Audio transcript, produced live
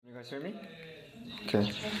guys hear me?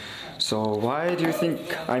 Okay. So why do you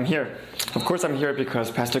think I'm here? Of course I'm here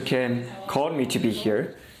because Pastor Kim called me to be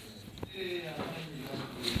here.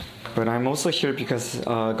 But I'm also here because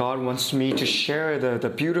God wants me to share the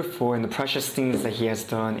beautiful and the precious things that He has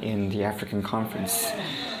done in the African conference.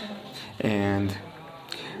 And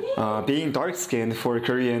being dark-skinned for a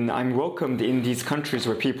Korean, I'm welcomed in these countries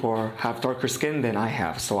where people have darker skin than I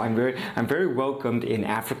have. So I'm very welcomed in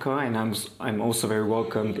Africa, and I'm also very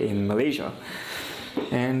welcomed in Malaysia.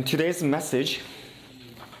 And today's message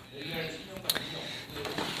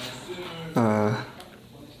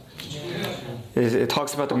it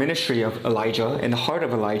talks about the ministry of Elijah and the heart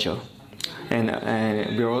of Elijah, and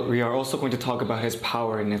we are also going to talk about his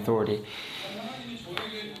power and authority.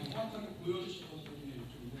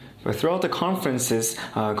 But throughout the conferences,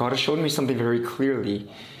 God has showed me something very clearly.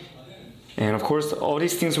 And of course, all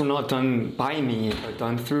these things were not done by me, but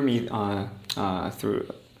done through me.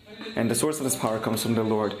 And the source of this power comes from the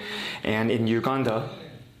Lord. And in Uganda,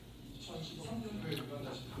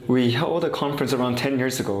 we held a conference around 10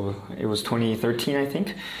 years ago. It was 2013, I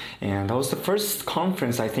think. And that was the first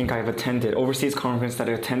conference I think I've attended, overseas conference that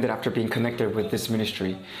I attended after being connected with this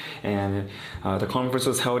ministry. And the conference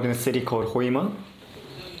was held in a city called Hoima.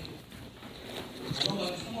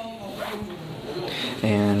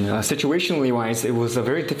 And situationally wise, it was a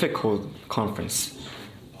very difficult conference.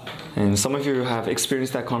 And some of you have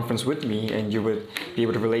experienced that conference with me, and you would be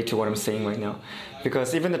able to relate to what I'm saying right now.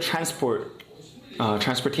 Because even the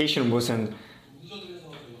transportation wasn't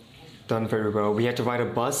done very well. We had to ride a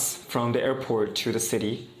bus from the airport to the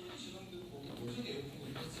city.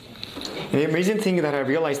 And the amazing thing that I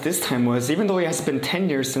realized this time was, even though it has been 10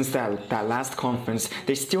 years since that last conference,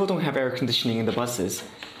 they still don't have air conditioning in the buses.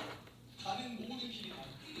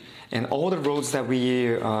 And all the roads that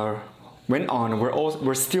we went on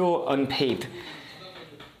were still unpaved.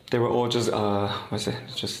 They were all just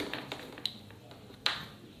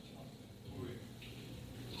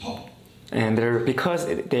and because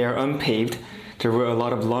they are unpaved, there were a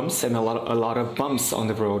lot of lumps and a lot of bumps on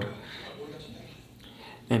the road.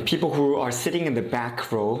 And people who are sitting in the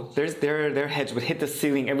back row, their heads would hit the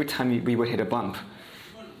ceiling every time we would hit a bump.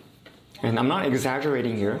 And I'm not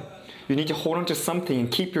exaggerating here. You need to hold on to something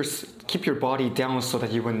and keep your body down so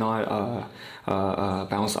that you will not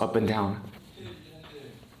bounce up and down.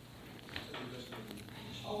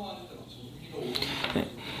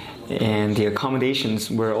 And the accommodations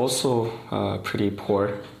were also pretty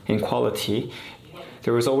poor in quality.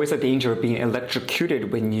 There was always a danger of being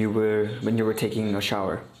electrocuted when you were taking a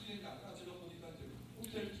shower.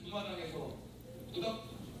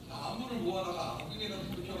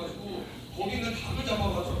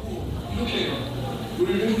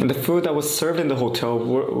 And the food that was served in the hotel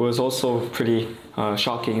was also pretty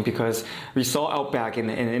shocking, because we saw out back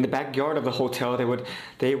in the backyard of the hotel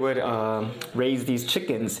they would raise these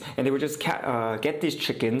chickens, and they would just get these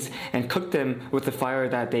chickens and cook them with the fire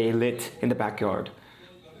that they lit in the backyard.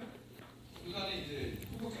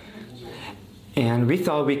 And we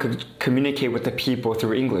thought we could communicate with the people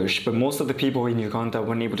through English, but most of the people in Uganda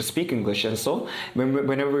weren't able to speak English. And so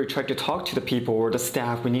whenever we tried to talk to the people or the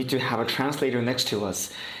staff, we need to have a translator next to us.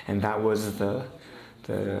 And that was the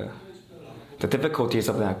difficulties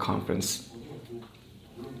of that conference.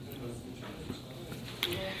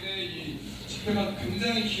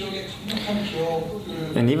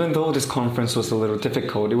 And even though this conference was a little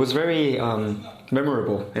difficult, it was very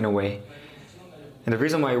memorable in a way. And the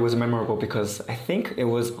reason why it was memorable, because I think it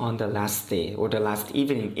was on the last day or the last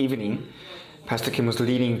evening, Pastor Kim was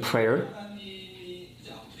leading prayer.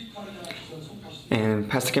 And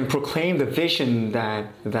Pastor Kim proclaimed the vision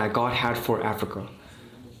that God had for Africa.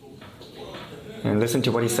 And listen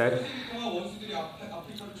to what he said.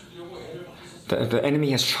 The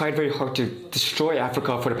enemy has tried very hard to destroy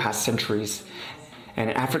Africa for the past centuries.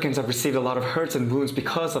 And Africans have received a lot of hurts and wounds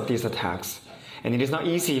because of these attacks. And it is not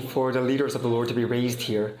easy for the leaders of the Lord to be raised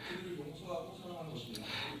here.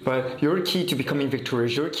 But your key to becoming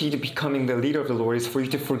victorious, your key to becoming the leader of the Lord, is for you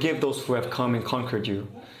to forgive those who have come and conquered you.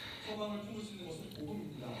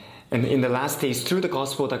 And in the last days, through the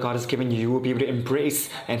gospel that God has given you, you will be able to embrace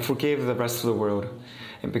and forgive the rest of the world.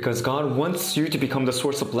 And because God wants you to become the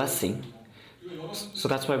source of blessing. So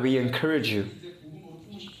that's why we encourage you.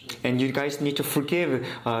 And you guys need to forgive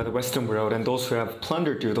the Western world and those who have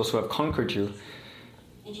plundered you, those who have conquered you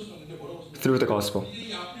through the gospel.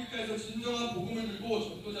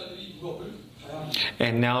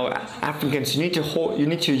 And now, Africans, you need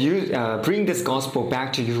to bring this gospel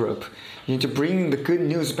back to Europe. You need to bring the good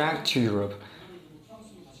news back to Europe.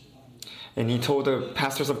 And he told the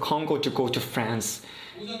pastors of Congo to go to France.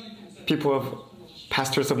 People of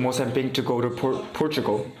pastors of Mozambique to go to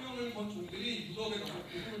Portugal.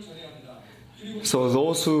 So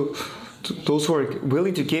those who are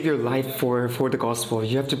willing to give your life for the gospel,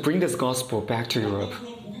 you have to bring this gospel back to Europe.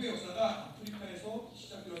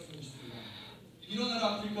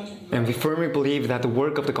 And we firmly believe that the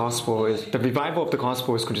work of the gospel the revival of the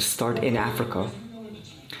gospel is going to start in Africa.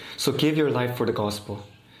 So give your life for the gospel.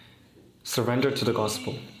 Surrender to the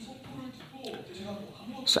gospel.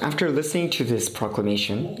 So after listening to this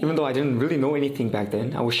proclamation, even though I didn't really know anything back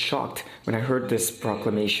then, I was shocked when I heard this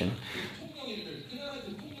proclamation.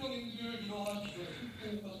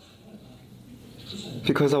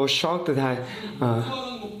 Because I was shocked that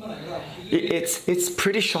it's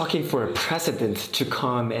pretty shocking for a president to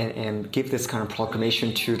come and give this kind of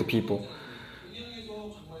proclamation to the people.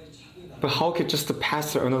 But how could just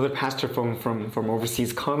another pastor from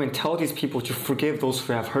overseas come and tell these people to forgive those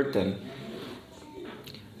who have hurt them?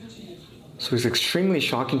 So it's extremely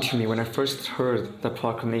shocking to me when I first heard the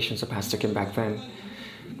proclamations of Pastor Kim back then.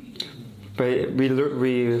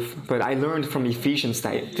 But I learned from Ephesians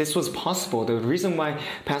that this was possible. The reason why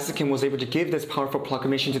Pastor Kim was able to give this powerful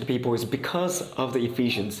proclamation to the people is because of the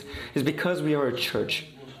Ephesians. It's because we are a church.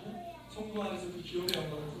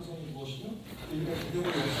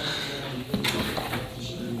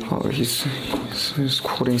 Oh, he's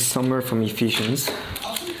quoting somewhere from Ephesians.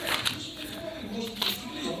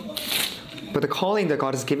 But the calling that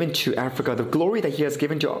God has given to Africa, the glory that He has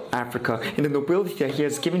given to Africa, and the nobility that He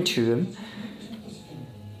has given to them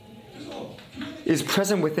is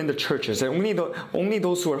present within the churches. And only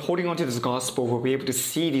those who are holding on to this gospel will be able to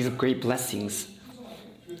see these great blessings.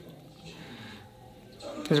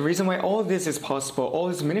 The reason why all of this is possible, all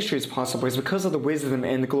this ministry is possible, is because of the wisdom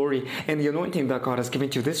and the glory and the anointing that God has given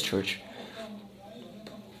to this church.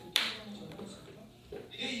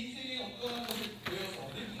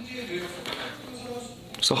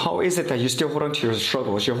 So how is it that you still hold on to your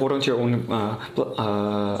struggles, you hold on to your own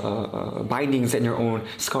bindings and your own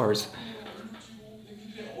scars?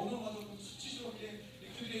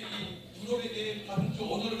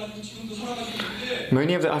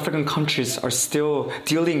 Many of the African countries are still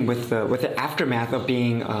dealing with the aftermath of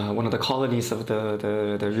being one of the colonies of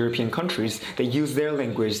the European countries. They use their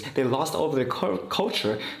language. They lost all of their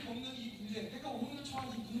culture.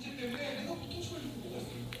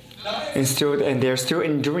 And they're still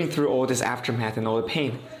enduring through all this aftermath and all the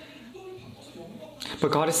pain.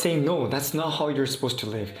 But God is saying, no, that's not how you're supposed to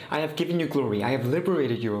live. I have given you glory. I have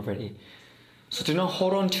liberated you already. So do not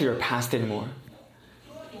hold on to your past anymore.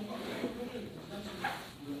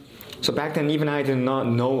 So back then, even I did not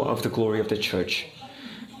know of the glory of the church.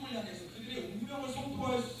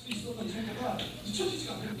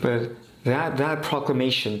 But that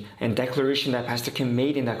proclamation and declaration that Pastor Kim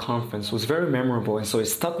made in that conference was very memorable, and so it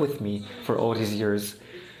stuck with me for all these years.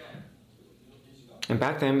 And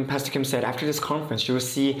back then, Pastor Kim said, after this conference, you will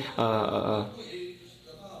see the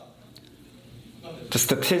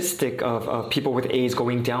statistic of people with AIDS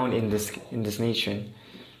going down in this nation.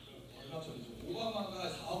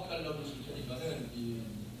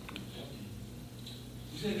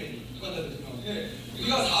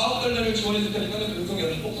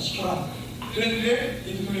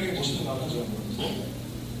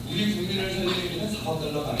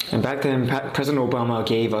 And back then, President Obama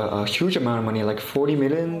gave a huge amount of money, like 40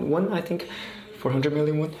 million won, I think, 400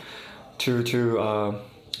 million won, to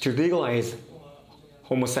legalize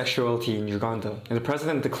homosexuality in Uganda. And the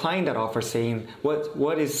president declined that offer, saying, "What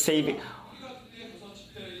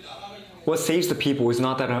saves the people is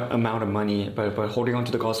not that amount of money, but holding on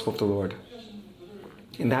to the gospel of the Lord."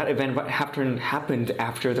 And that event happened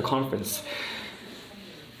after the conference.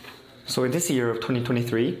 So in this year of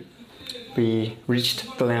 2023, we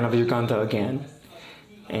reached the land of Uganda again,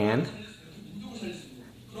 and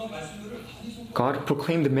God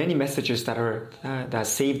proclaimed many messages that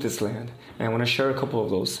saved this land. And I want to share a couple of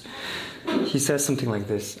those. He says something like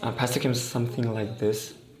this. Pastor Kim says something like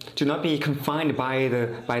this: "Do not be confined by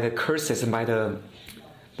the curses and by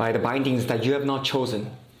the bindings that you have not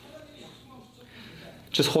chosen.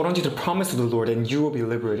 Just hold on to the promise of the Lord, and you will be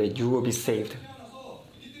liberated. You will be saved."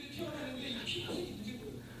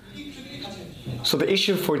 So the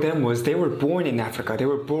issue for them was they were born in Africa. They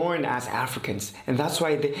were born as Africans. And that's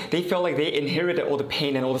why they felt like they inherited all the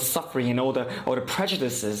pain and all the suffering and all the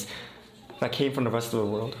prejudices that came from the rest of the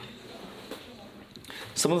world.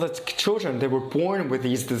 Some of the children, they were born with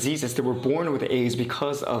these diseases. They were born with AIDS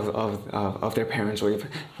because of their parents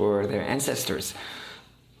or their ancestors.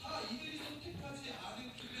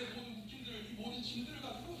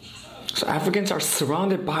 So Africans are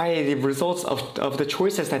surrounded by the results of the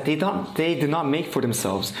choices that they did not make for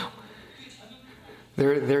themselves.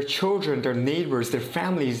 their children, their neighbors, their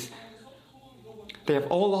families, they have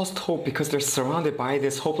all lost hope because they're surrounded by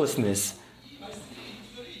this hopelessness.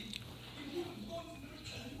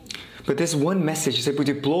 But this one message is able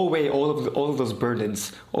to blow away all of those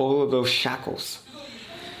burdens, all of those shackles.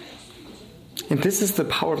 And this is the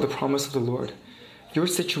power of the promise of the Lord. Your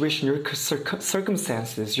situation, your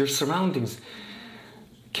circumstances, your surroundings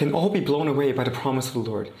can all be blown away by the promise of the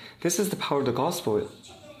Lord. This is the power of the gospel.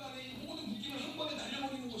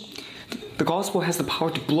 The gospel has the power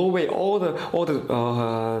to blow away all the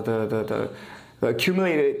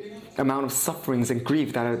accumulated amount of sufferings and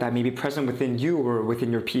grief that may be present within you or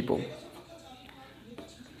within your people.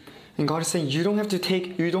 And God is saying you don't have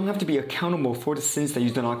to be accountable for the sins that you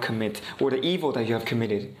did not commit or the evil that you have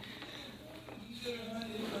committed.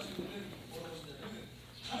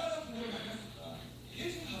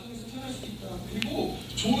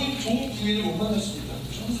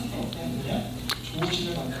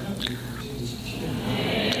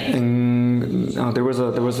 And there was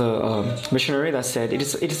a missionary that said it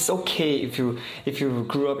is okay if you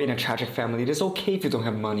grew up in a tragic family. It is okay if you don't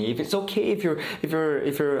have money. It's okay if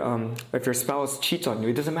your spouse cheats on you.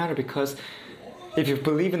 It doesn't matter, because if you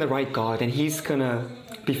believe in the right God, then He's gonna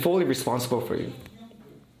be fully responsible for you.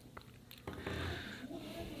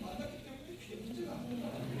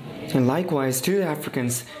 And likewise, to the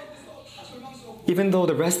Africans, even though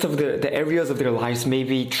the rest of the areas of their lives may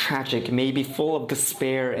be tragic, may be full of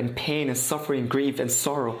despair and pain and suffering, grief and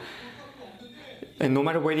sorrow, and no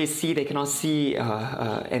matter where they cannot see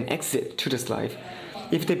an exit to this life,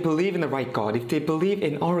 if they believe in the right God, if they believe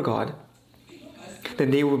in our God, then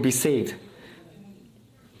they will be saved.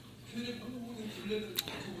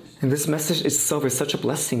 And this message itself is such a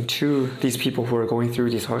blessing to these people who are going through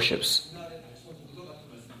these hardships.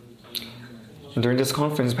 And during this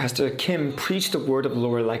conference, Pastor Kim preached the word of the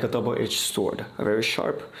Lord like a double-edged sword, a very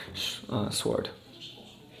sharp sword.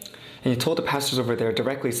 And he told the pastors over there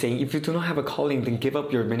directly, saying, if you do not have a calling, then give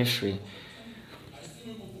up your ministry.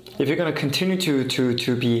 If you're going to continue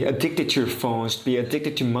to be addicted to your phones, be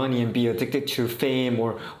addicted to money, and be addicted to fame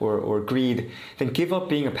or greed, then give up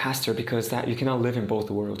being a pastor, because that you cannot live in both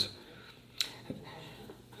worlds.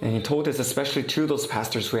 And he told this especially to those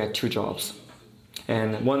pastors who had 2 jobs.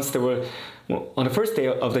 And once on the first day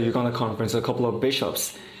of the Uganda conference, a couple of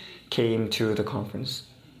bishops came to the conference.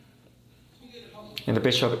 And the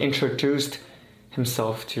bishop introduced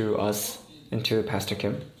himself to us and to Pastor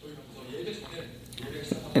Kim.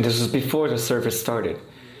 And this was before the service started.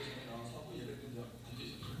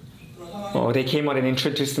 They came out and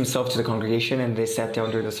introduced themselves to the congregation, and they sat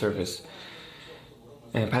down during the service.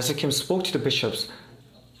 And Pastor Kim spoke to the bishops,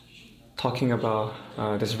 talking about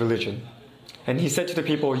this religion. And he said to the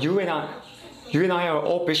people, you and I are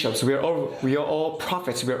all bishops. We are all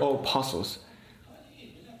prophets. We are all apostles.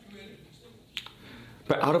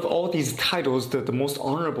 But out of all these titles, the most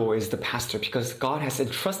honorable is the pastor, because God has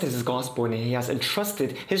entrusted His gospel and He has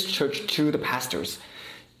entrusted His church to the pastors.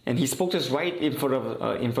 And he spoke this right in front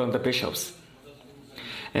of the bishops.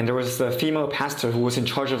 And there was a female pastor who was in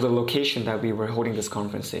charge of the location that we were holding this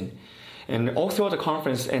conference in. And all throughout the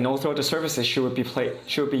conference and all throughout the services, she would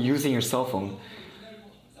be using her cell phone.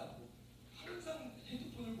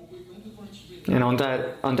 And on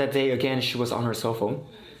that day again, she was on her cell phone.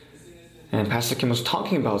 And Pastor Kim was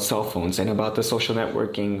talking about cell phones and about the social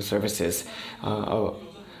networking services,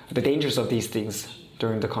 the dangers of these things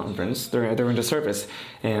during the conference, during the service.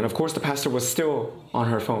 And of course, the pastor was still on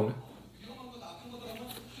her phone.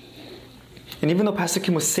 And even though Pastor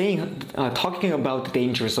Kim was talking about the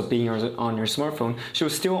dangers of being on your smartphone, she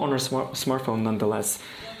was still on her smartphone nonetheless.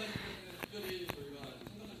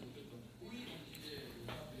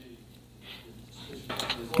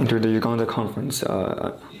 And during the Uganda conference,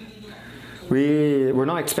 we were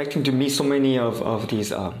not expecting to meet so many of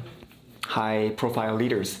these high-profile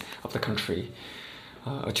leaders of the country.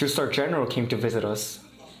 A 2-star general came to visit us.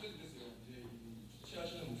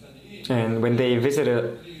 And when they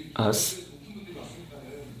visited us,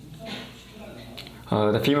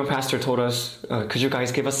 the female pastor told us, could you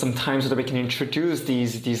guys give us some time so that we can introduce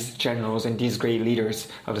these generals and these great leaders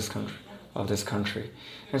of this country?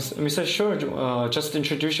 And we said, sure, just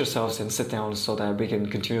introduce yourselves and sit down so that we can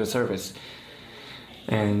continue the service.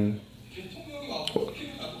 And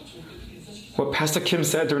what Pastor Kim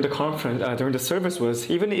said during the conference, during the service was,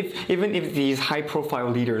 even if these high-profile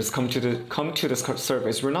leaders come to this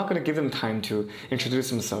service, we're not going to give them time to introduce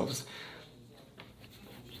themselves,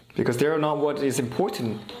 because they are not what is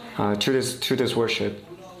important to this worship.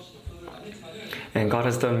 And God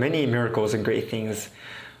has done many miracles and great things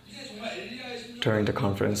during the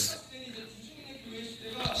conference.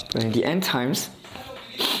 But in the end times,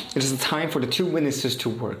 It is the time for the two witnesses to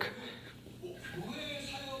work.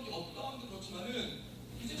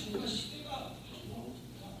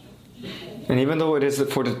 And even though it is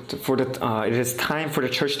it is time for the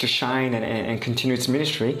church to shine and continue its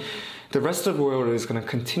ministry, the rest of the world is going to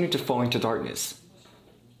continue to fall into darkness.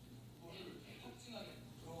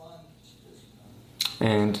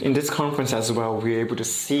 And in this conference as well, we're able to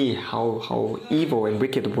see how evil and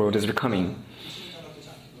wicked the world is becoming.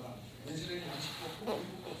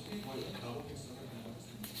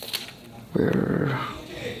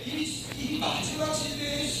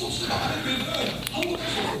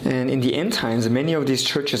 And in the end times, many of these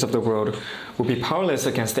churches of the world will be powerless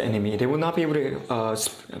against the enemy. They will not be able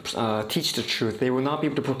to teach the truth. They will not be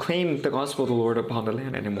able to proclaim the gospel of the Lord upon the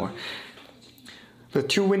land anymore. The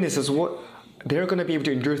two witnesses, they're going to be able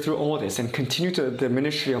to endure through all this and continue the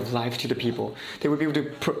ministry of life to the people. They will be able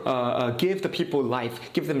to give the people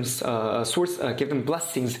life, give them give them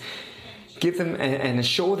blessings, give them and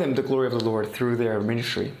show them the glory of the Lord through their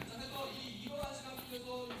ministry.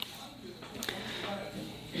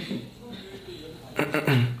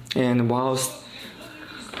 And while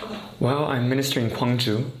I'm ministering in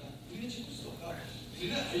Gwangju,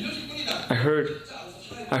 I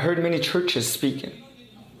heard many churches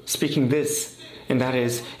speaking this, and that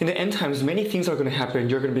is, in the end times, many things are going to happen.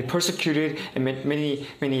 You're going to be persecuted, and many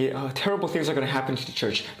terrible things are going to happen to the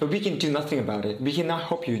church. But we can do nothing about it. We cannot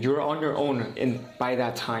help you. You're on your own by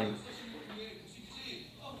that time.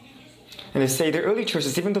 And they say the early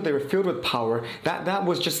churches, even though they were filled with power, that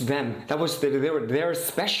was just them. They're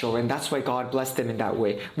special, and that's why God blessed them in that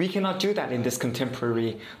way. We cannot do that in this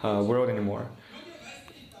contemporary world anymore.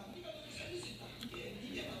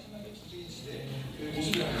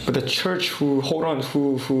 But the church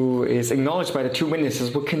who is acknowledged by the two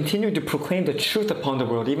witnesses will continue to proclaim the truth upon the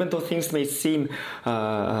world, even though things may seem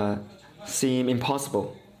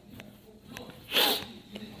impossible.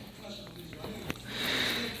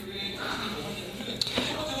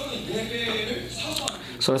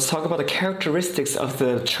 So let's talk about the characteristics of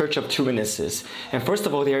the church of two witnesses. And first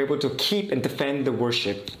of all, they are able to keep and defend the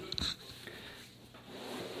worship.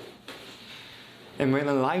 And when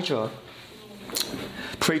Elijah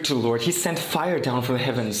prayed to the Lord, he sent fire down from the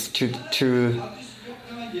heavens to the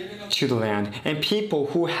land. And people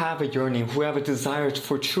who have a yearning, who have a desire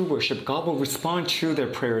for true worship, God will respond to their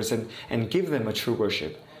prayers and give them a true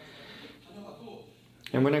worship.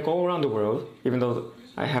 And when I go around the world, even though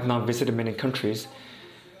I have not visited many countries,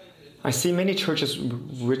 I see many churches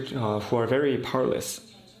who are very powerless,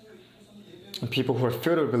 and people who are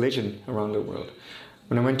filled with religion around the world.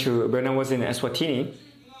 When I was in Eswatini,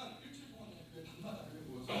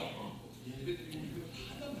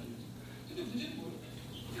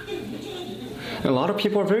 a lot of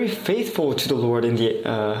people are very faithful to the Lord on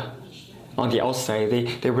the outside.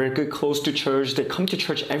 They wear good clothes to church. They come to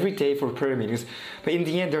church every day for prayer meetings. But in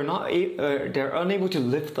the end, they're unable to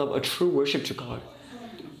lift up a true worship to God.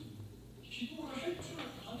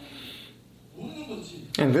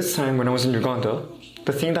 And this time, when I was in Uganda,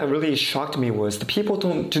 the thing that really shocked me was the people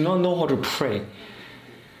do not know how to pray.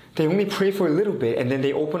 They only pray for a little bit, and then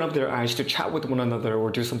they open up their eyes to chat with one another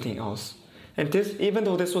or do something else. And this, even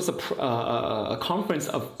though this was a conference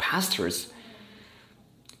of pastors,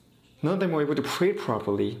 none of them were able to pray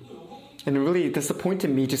properly. And it really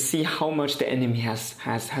disappointed me to see how much the enemy has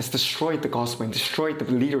destroyed the gospel and destroyed the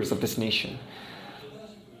leaders of this nation.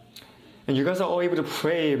 And you guys are all able to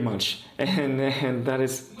pray much, and that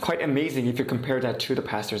is quite amazing if you compare that to the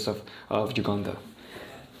pastors of Uganda.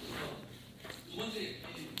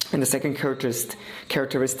 And the second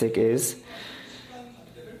characteristic is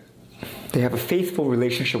they have a faithful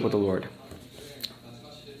relationship with the Lord.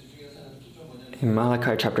 In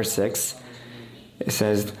Malachi chapter 6, it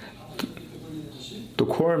says, the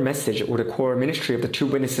core message or the core ministry of the two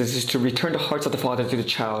witnesses is to return the hearts of the father to the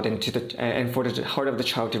child and for the heart of the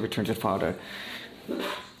child to return to the father.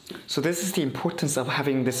 So this is the importance of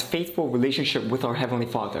having this faithful relationship with our Heavenly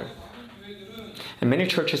Father. And many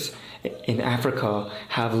churches in Africa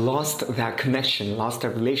have lost that connection, lost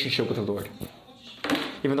that relationship with the Lord.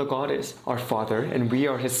 Even though God is our Father and we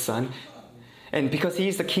are His Son, and because He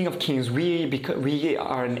is the King of Kings, we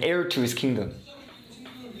are an heir to His kingdom.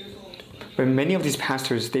 But many of these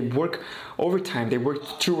pastors, they work overtime. They work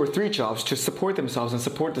 2 or 3 jobs to support themselves and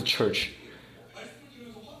support the church.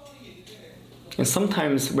 And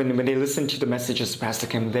sometimes when they listen to the messages of Pastor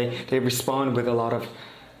Kim, they respond with a lot of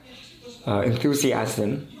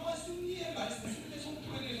enthusiasm.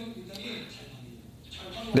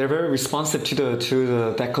 They're very responsive to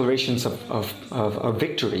the declarations of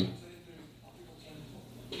victory.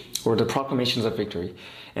 or the proclamations of victory.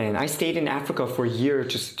 And I stayed in Africa for a year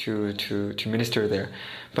just to minister there.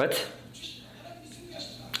 But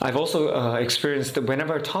I've also experienced that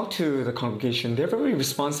whenever I talk to the congregation, they're very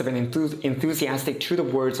responsive and enthusiastic to the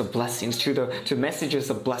words of blessings, to messages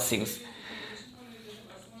of blessings.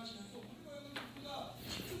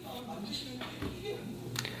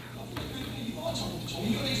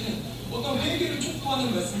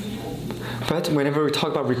 But whenever we talk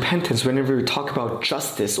about repentance, whenever we talk about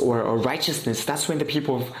justice or righteousness, that's when the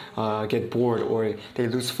people get bored or they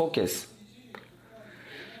lose focus.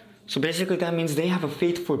 So basically that means they have a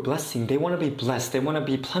faith for blessing. They want to be blessed. They want to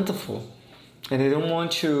be plentiful. And they don't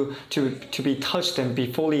want to be touched and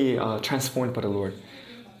be fully transformed by the Lord.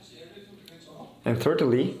 And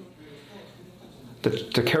thirdly,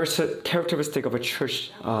 the characteristic of a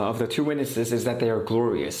church of the two witnesses is that they are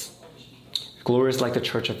glorious. Glorious like the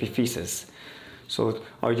church of Ephesus. So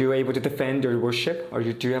are you able to defend your worship?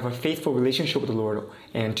 Do you have a faithful relationship with the Lord?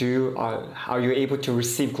 And are you able to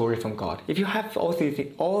receive glory from God? If you have all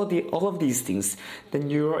of these things, then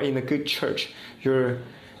you are in a good church. You're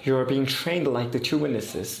being trained like the two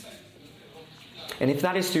witnesses. And if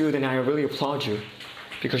that is you, then I really applaud you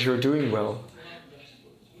because you're doing well.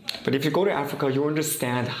 But if you go to Africa, you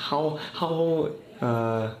understand how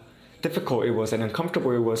difficult it was and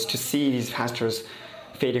uncomfortable it was to see these pastors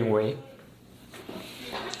fading away.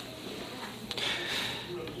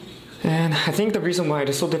 And I think the reason why it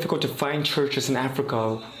is so difficult to find churches in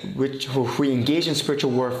Africa who engage in spiritual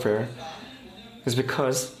warfare is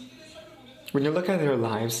because when you look at their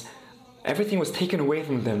lives, everything was taken away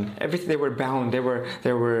from them. They were bound. They were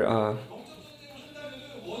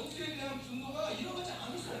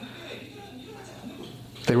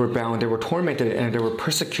bound. They were tormented, and they were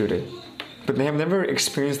persecuted. But they have never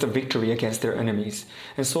experienced a victory against their enemies.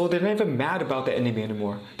 And so they're not even mad about the enemy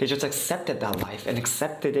anymore. They just accepted that life and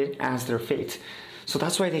accepted it as their fate. So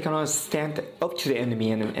that's why they cannot stand up to the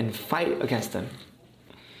enemy and fight against them.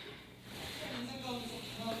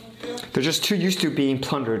 They're just too used to being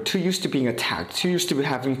plundered, too used to being attacked, too used to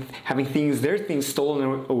having their things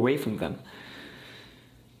stolen away from them.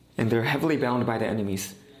 And they're heavily bound by the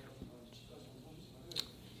enemies.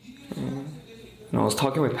 And I was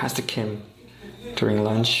talking with Pastor Kim during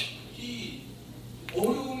lunch.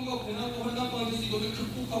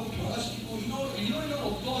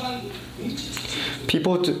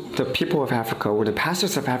 The people of Africa, or the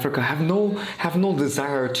pastors of Africa, have no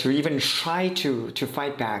desire to even try to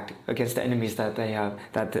fight back against the enemies that they have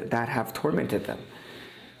that have tormented them.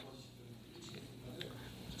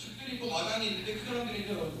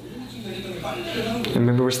 And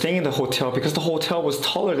when we were staying in the hotel, because the hotel was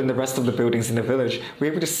taller than the rest of the buildings in the village, we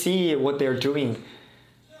were able to see what they're doing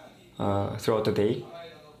throughout the day.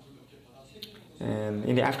 And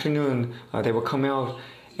in the afternoon, they would come out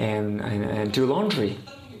and do laundry.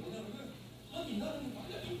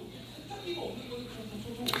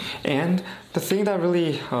 And the thing that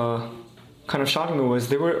really kind of shocked me was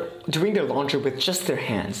they were doing their laundry with just their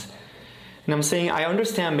hands. And I'm saying, I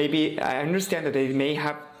understand that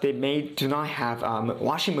they do not have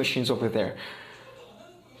washing machines over there.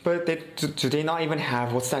 But do they not even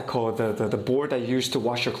have, what's that called, the board that you use to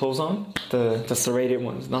wash your clothes on? The serrated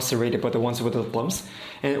ones, not serrated, but the ones with the bumps.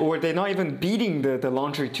 Or they're not even beating the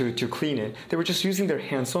laundry to clean it. They were just using their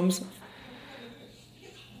hands. So I'm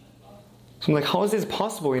like, how is this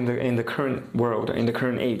possible in the current world, in the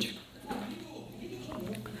current age?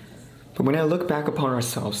 But when I look back upon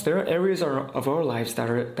ourselves, there are areas of our lives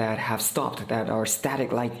that have stopped, that are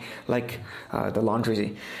static, like the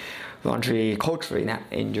laundry culture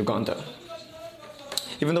in Uganda.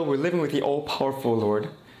 Even though we're living with the all-powerful Lord,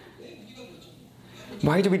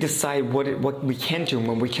 why do we decide what we can do and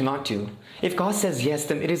what we cannot do? If God says yes,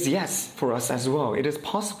 then it is yes for us as well. It is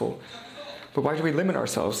possible. But why do we limit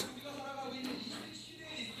ourselves?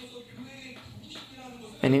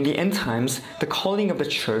 And in the end times, the calling of the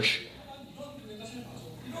church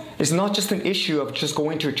is not just an issue of just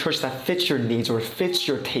going to a church that fits your needs or fits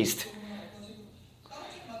your taste.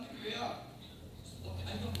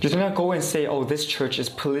 You do not go and say, oh, this church is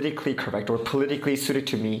politically correct or politically suited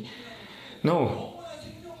to me. No.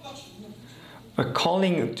 A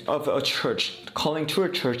calling of a church, calling to a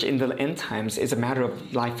church in the end times is a matter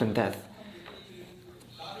of life and death.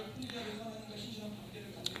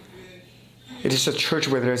 It is a church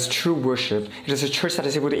where there is true worship. It is a church that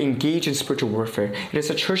is able to engage in spiritual warfare. It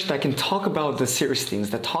is a church that can talk about the serious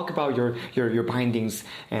things, that talk about your bindings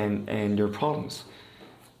and your problems.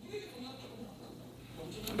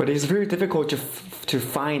 But it is very difficult to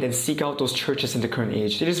find and seek out those churches in the current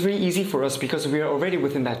age. It is very easy for us because we are already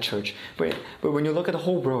within that church. But when you look at the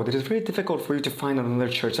whole world, it is very difficult for you to find another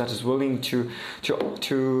church that is willing to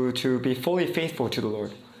be fully faithful to the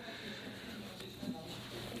Lord.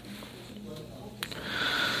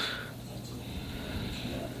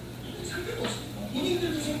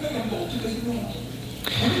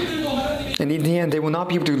 And in the end, they will not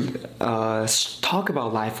be able to talk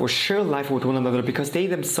about life or share life with one another because they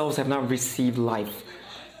themselves have not received life.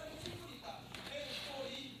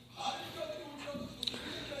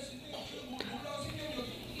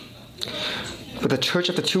 But the church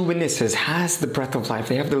of the two witnesses has the breath of life.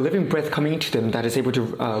 They have the living breath coming into them that is able to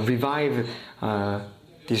revive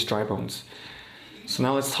these dry bones. So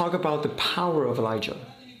now let's talk about the power of Elijah.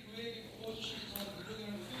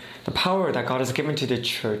 The power that God has given to the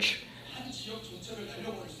church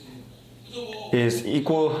is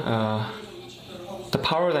equal. The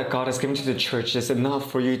power that God has given to the church is enough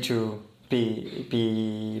for you to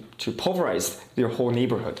to pulverize your whole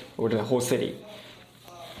neighborhood or the whole city.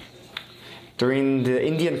 During the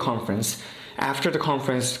Indian conference, after the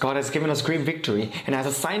conference, God has given us great victory, and as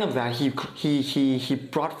a sign of that, He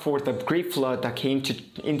brought forth a great flood that came to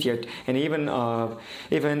India, and even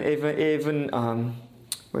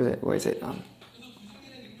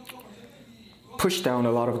pushed down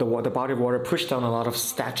a lot of the body of water, pushed down a lot of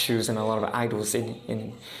statues and a lot of idols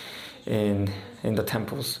in the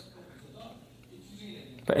temples.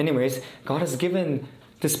 But anyways, God has given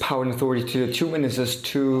this power and authority to the two witnesses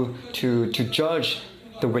to judge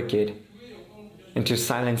the wicked and to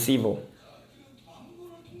silence evil.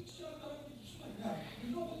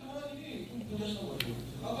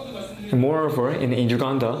 And moreover, in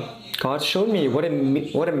Uganda, God showed me what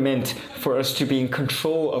it meant for us to be in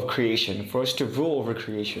control of creation, for us to rule over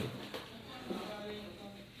creation.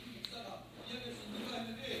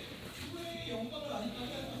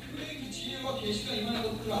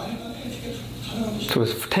 So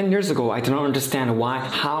 10 years ago, I did not understand why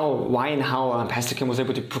and how Pastor Kim was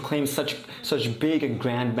able to proclaim such big and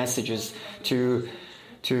grand messages to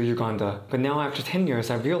Uganda. But now after 10 years,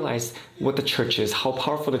 I realized what the church is, how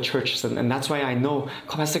powerful the church is. And that's why I know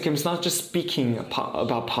Pastor Kim is not just speaking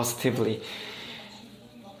about positively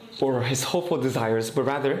or his hopeful desires, but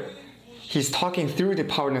rather he's talking through the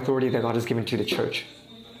power and authority that God has given to the church.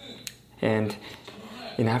 And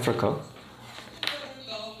in Africa,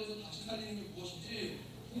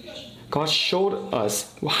 God showed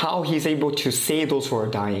us how He's able to save those who are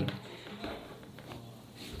dying.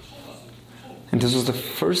 And this was the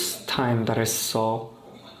first time that I saw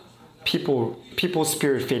people's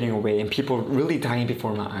spirit fading away and people really dying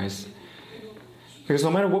before my eyes. Because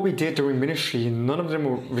no matter what we did during ministry, none of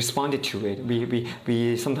them responded to it.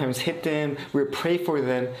 We sometimes hit them, we would pray for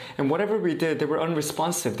them, and whatever we did, they were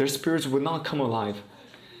unresponsive. Their spirits would not come alive.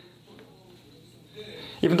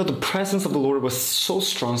 Even though the presence of the Lord was so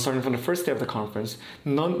strong, starting from the first day of the conference,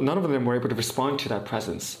 none of them were able to respond to that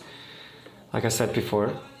presence. Like I said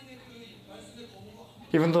before,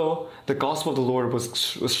 even though the gospel of the Lord was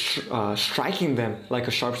striking them like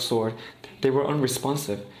a sharp sword, they were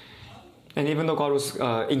unresponsive. And even though God was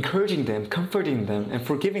encouraging them, comforting them, and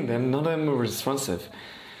forgiving them, none of them were responsive.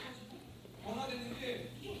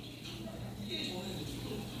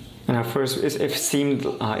 And at first, it seemed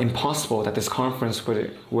impossible that this conference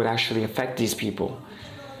would actually affect these people.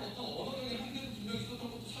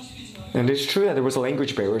 And it's true that there was a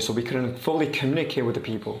language barrier, so we couldn't fully communicate with the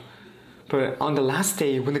people. But on the last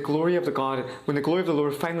day, when the glory of the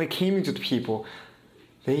Lord finally came into the people,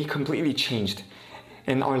 they completely changed.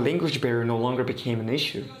 And our language barrier no longer became an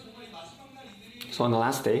issue. So on the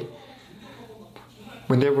last day,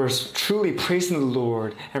 when they were truly praising the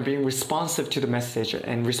Lord and being responsive to the message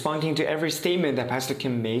and responding to every statement that Pastor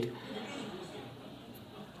Kim made,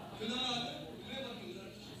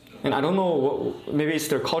 and I don't know, maybe it's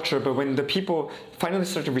their culture, but when the people finally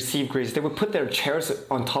started to receive grace, they would put their chairs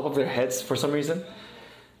on top of their heads for some reason.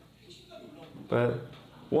 But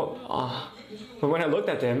when I looked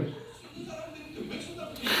at them,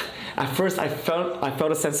 at first I felt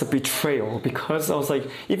a sense of betrayal, because I was like,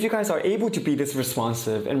 if you guys are able to be this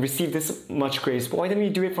responsive and receive this much grace, why didn't you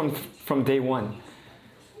do it from day one?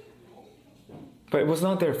 But it was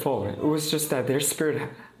not their fault. It was just that their spirit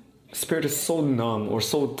is so numb or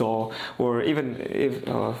so dull, or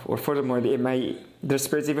furthermore, their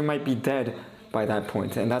spirits even might be dead by that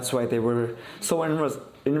point, and that's why they were so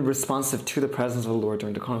unresponsive to the presence of the Lord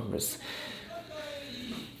during the conference.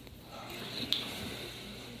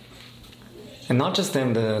 And not just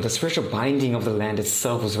them, the spiritual binding of the land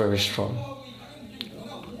itself was very strong.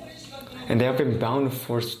 And they have been bound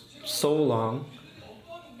for so long.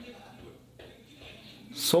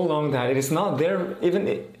 so long that it's not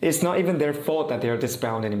even their fault that they are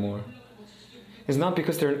disbound anymore. It's not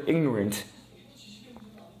because they're ignorant.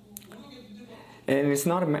 And it's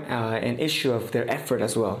not an issue of their effort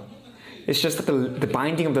as well. It's just that the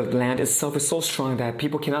binding of the land itself is so strong that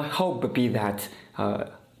people cannot help but be that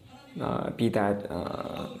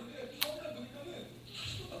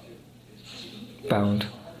bound.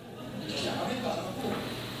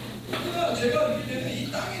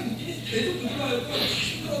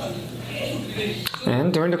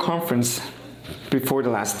 And during the conference, before the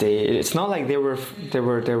last day, it's not like they were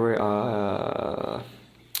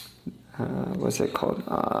what's it called?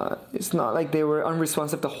 It's not like they were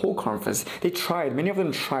unresponsive the whole conference. They tried. Many of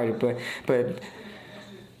them tried, but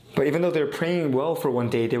even though they're praying well for one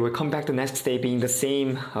day, they would come back the next day being the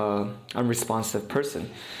same unresponsive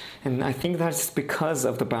person. And I think that's because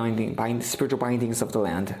of the spiritual bindings of the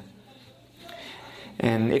land.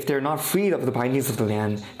 And if they're not freed of the bindings of the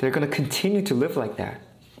land, they're going to continue to live like that.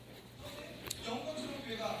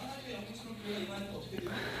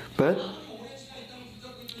 But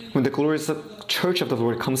when the glorious church of the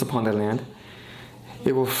Lord comes upon the land,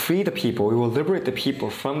 it will free the people, it will liberate the people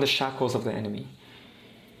from the shackles of the enemy.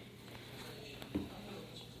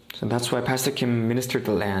 So that's why Pastor Kim ministered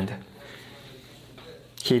the land.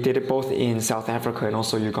 He did it both in South Africa and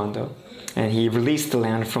also Uganda. And he released the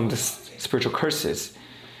land from the spiritual curses.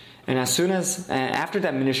 And as soon as, after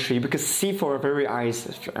that ministry, we could see with our very eyes,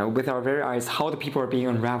 how the people are being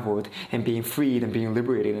unraveled and being freed and being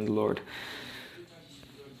liberated in the Lord.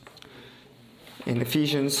 In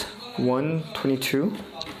Ephesians 1:22,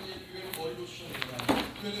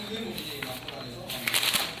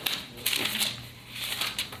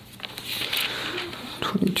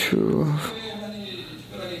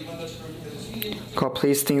 God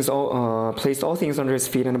placed all things under his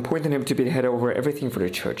feet and appointed him to be the head over everything for the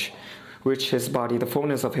church, which his body, the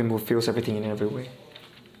fullness of him who fills everything in every way.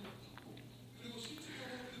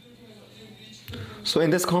 So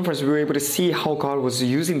in this conference, we were able to see how God was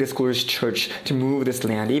using this glorious church to move this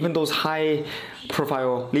land. Even those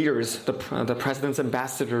high-profile leaders, the president's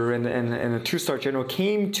ambassador and the two-star general,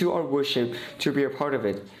 came to our worship to be a part of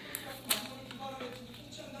it.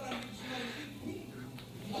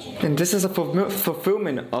 And this is a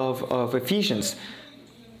fulfillment of Ephesians.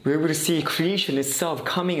 We're able to see creation itself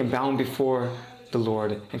coming and bound before the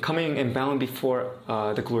Lord and coming and bound before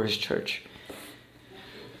the glorious church.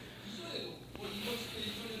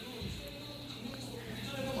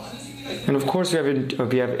 And of course,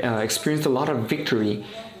 we have experienced a lot of victory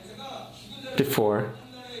before.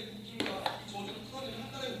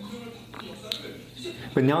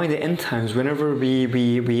 But now in the end times, whenever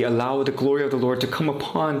we allow the glory of the Lord to come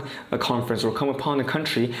upon a conference or come upon a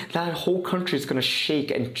country, that whole country is going to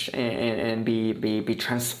shake and be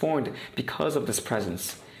transformed because of this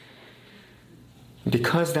presence.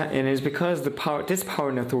 Because this power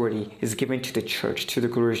and authority is given to the church, to the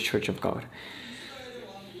glorious church of God.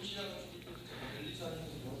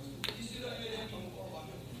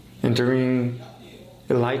 And during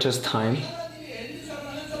Elijah's time,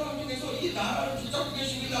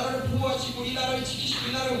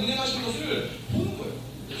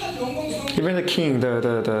 even the king,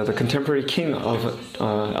 the contemporary king of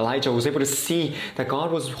Elijah, was able to see that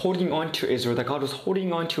God was holding on to Israel, that God was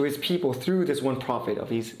holding on to his people through this one prophet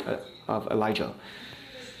of Elijah.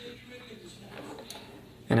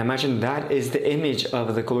 And imagine that is the image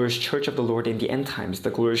of the glorious church of the Lord in the end times,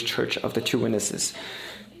 the glorious church of the two witnesses.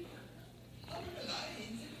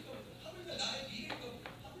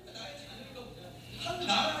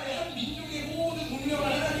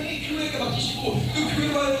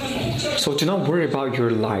 So do not worry about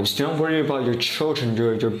your lives. Do not worry about your children,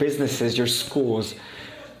 your businesses, your schools.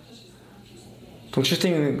 Don't you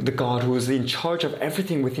think the God who is in charge of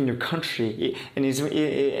everything within your country and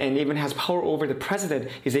even has power over the president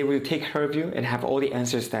is able to take care of you and have all the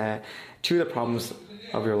answers to the problems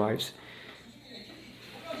of your lives?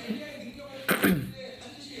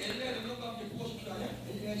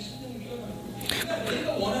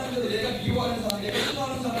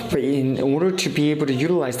 But in order to be able to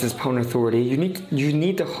utilize this power and authority, you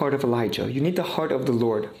need the heart of Elijah. You need the heart of the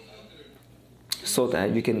Lord so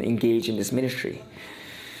that you can engage in this ministry.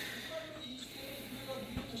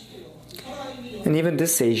 And even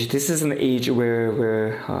this age, this is an age where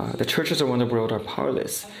the churches around the world are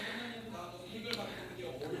powerless.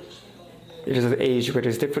 It is an age where it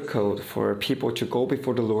is difficult for people to go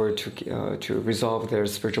before the Lord to resolve their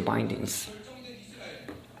spiritual bindings.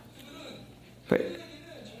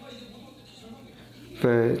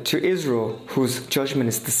 But to Israel, whose judgment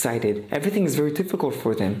is decided, everything is very difficult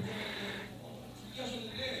for them.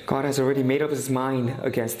 God has already made up his mind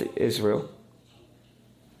against Israel.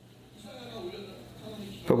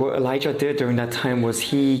 But what Elijah did during that time was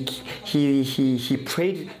he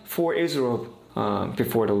prayed for Israel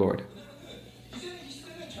before the Lord.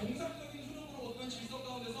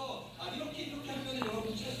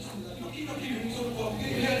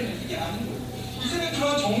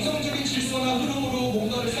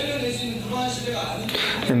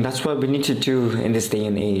 And that's what we need to do in this day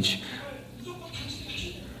and age.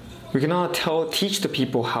 We cannot teach the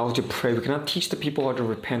people how to pray. We cannot teach the people how to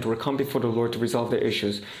repent or come before the Lord to resolve their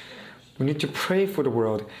issues. We need to pray for the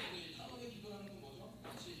world.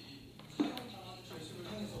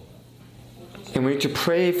 And we need to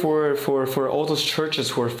pray for all those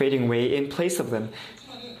churches who are fading away in place of them.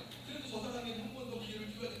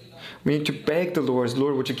 We need to beg the Lord,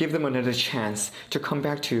 Lord, would you give them another chance to come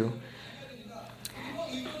back to you?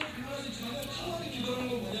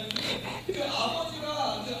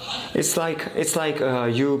 It's like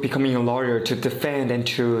you becoming a lawyer to defend and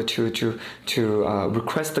to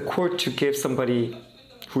request the court to give somebody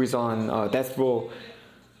who is on death row,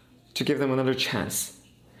 to give them another chance.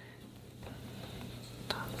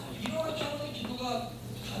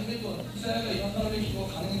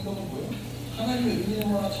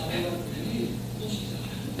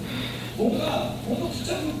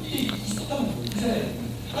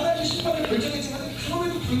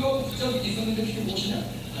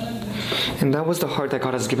 And that was the heart that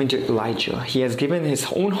God has given to Elijah. He has given his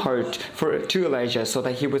own heart to Elijah so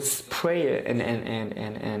that he would pray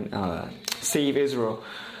and save Israel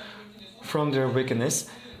from their wickedness.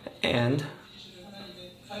 And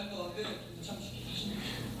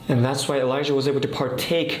that's why Elijah was able to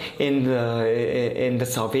partake in the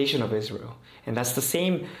salvation of Israel. And that's the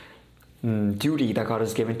same duty that God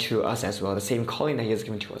has given to us as well, the same calling that he has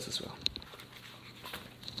given to us as well.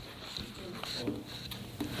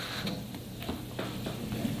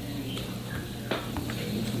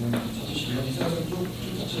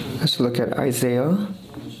 Let's look at Isaiah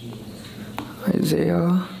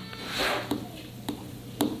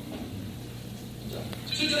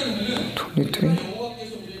 23.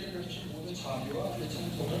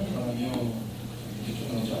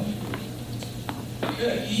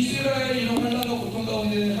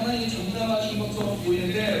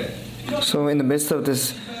 So in the midst of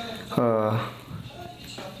this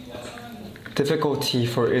difficulty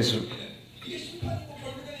for Israel,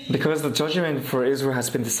 because the judgment for Israel has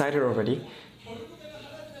been decided already,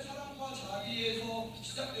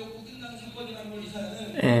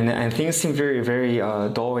 and things seem very, very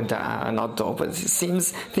dull and not dull, but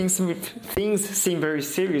things seem very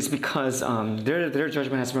serious because their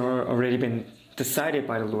judgment has already been decided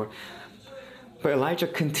by the Lord. But Elijah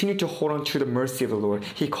continued to hold on to the mercy of the Lord.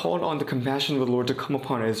 He called on the compassion of the Lord to come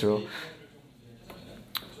upon Israel.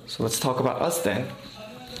 So let's talk about us then.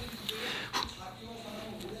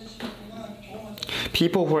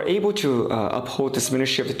 People who are able to uphold this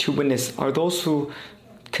ministry of the two witnesses are those who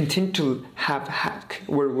continue to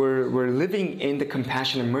we're living in the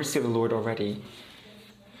compassion and mercy of the Lord already.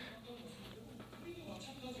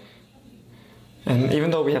 And even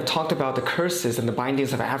though we have talked about the curses and the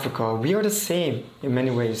bindings of Africa, we are the same in many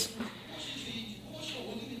ways.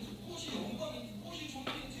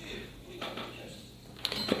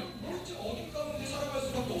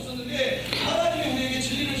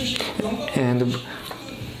 And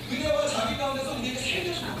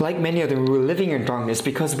like many of them, we were living in darkness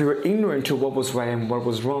because we were ignorant to what was right and what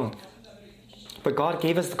was wrong. But God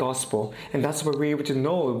gave us the gospel, and that's why we were able to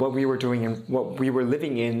know what we were doing and what we were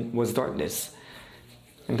living in was darkness.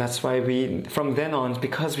 And that's why from then on,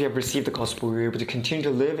 because we have received the gospel, we were able to continue to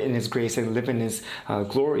live in His grace and live in His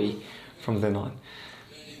glory from then on.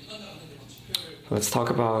 Let's talk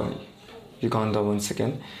about Uganda once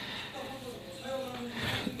again.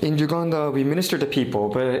 In Uganda, we ministered to people,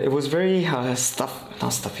 but it was very not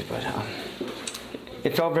stuffy, but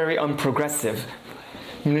it felt very unprogressive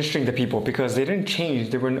ministering to people because they didn't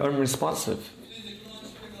change, they were unresponsive.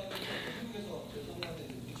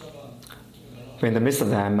 In the midst of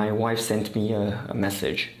that, my wife sent me a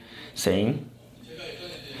message saying,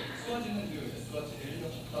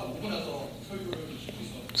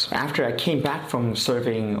 so after I came back from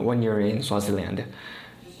serving 1 year in Swaziland,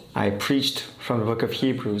 I preached from the book of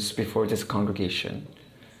Hebrews before this congregation.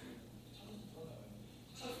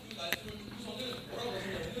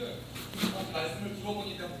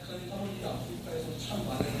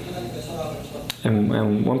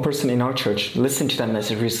 And one person in our church listened to that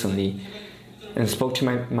message recently and spoke to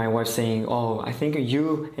my wife saying, I think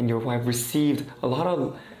you and your wife enjoyed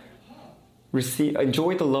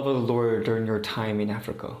the love of the Lord during your time in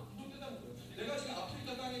Africa.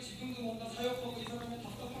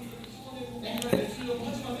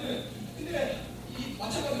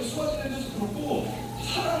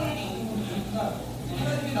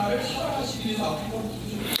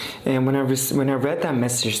 And when I read that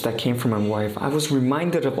message that came from my wife, I was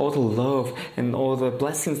reminded of all the love and all the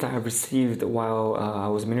blessings that I received while I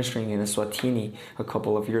was ministering in Eswatini a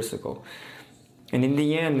couple of years ago. And in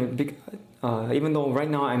the end, even though right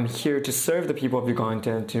now I'm here to serve the people of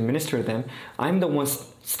Uganda, to minister to them, I'm the one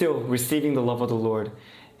still receiving the love of the Lord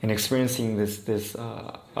and experiencing this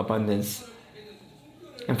abundance.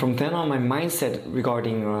 And from then on, my mindset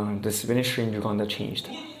regarding this ministry in Uganda changed.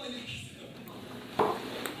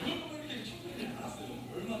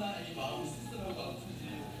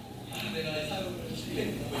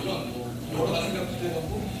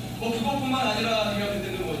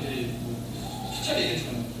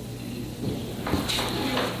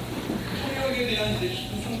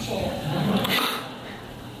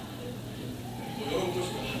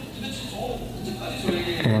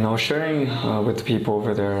 And I was sharing with the people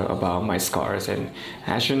over there about my scars. And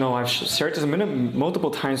as you know, I've shared this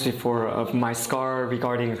multiple times before of my scar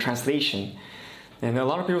regarding translation. And a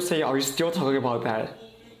lot of people say, "Are you still talking about that?"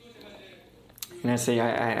 And I say,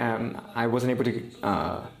 I wasn't able to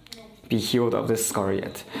be healed of this scar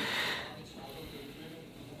yet.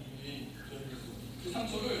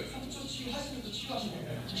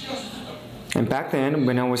 And back then,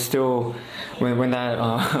 when I was still, when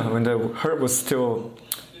the hurt was still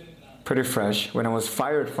pretty fresh, when I was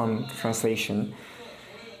fired from translation,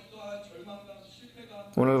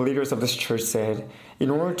 one of the leaders of this church said, in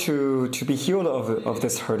order to be healed of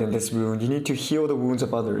this hurt and this wound, you need to heal the wounds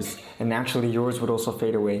of others, and naturally yours would also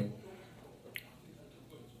fade away.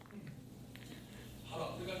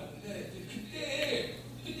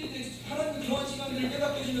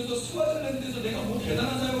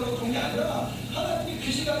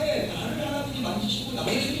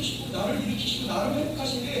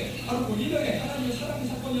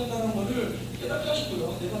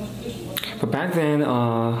 But back then,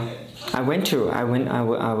 I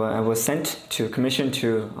was commissioned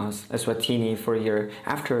to Eswatini for a year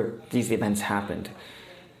after these events happened.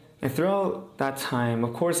 And throughout that time,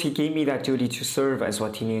 of course, he gave me that duty to serve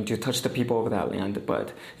Eswatini and to touch the people of that land.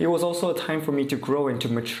 But it was also a time for me to grow and to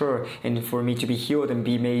mature and for me to be healed and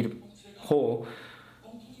be made whole.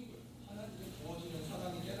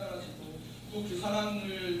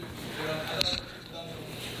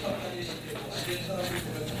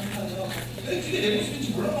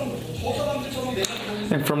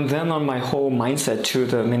 And from then on, my whole mindset to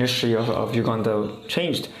the ministry of Uganda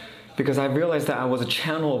changed, because I realized that I was a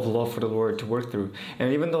channel of love for the Lord to work through.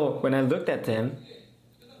 And even though when I looked at them,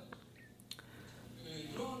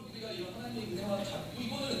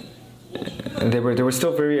 and they were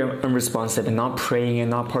still very unresponsive and not praying and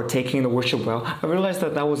not partaking in the worship well, I realized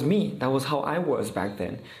that was me. That was how I was back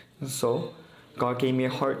then. And so God gave me a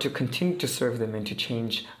heart to continue to serve them and to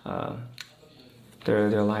change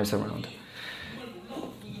their lives around.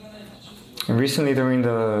 And recently during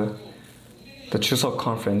the Chuseok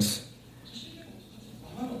conference,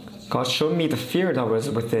 God showed me the fear that was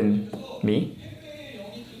within me.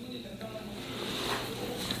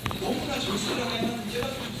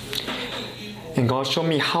 And God showed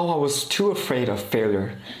me how I was too afraid of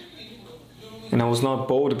failure. And I was not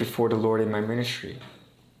bold before the Lord in my ministry.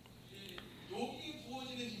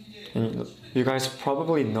 And you guys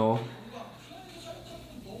probably know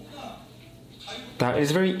that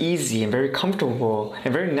it's very easy and very comfortable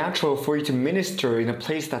and very natural for you to minister in a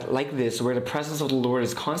place like this, where the presence of the Lord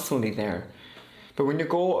is constantly there. But when you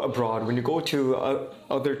go abroad, when you go to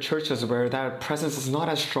other churches where that presence is not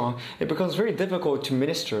as strong, it becomes very difficult to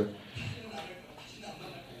minister.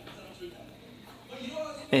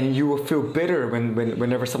 And you will feel bitter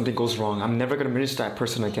whenever something goes wrong. I'm never going to minister to that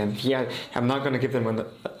person again. I'm not going to give them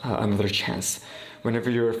another chance whenever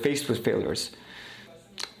you're faced with failures.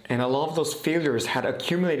 And a lot of those failures had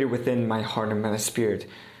accumulated within my heart and my spirit.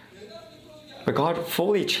 But God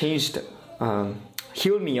fully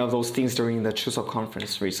healed me of those things during the Chuseok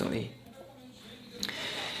conference recently.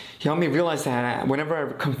 He helped me realize that whenever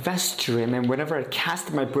I confessed to Him and whenever I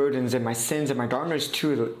cast my burdens and my sins and my darkness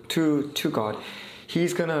to God,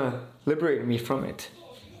 He's going to liberate me from it.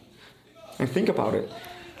 And think about it.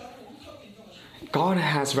 God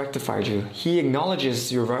has rectified you. He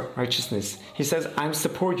acknowledges your righteousness. He says, I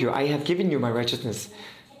support you. I have given you my righteousness.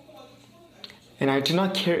 And I do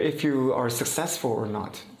not care if you are successful or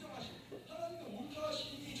not.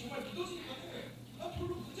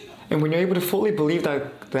 And when you're able to fully believe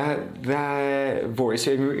that voice,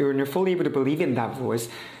 and when you're fully able to believe in that voice,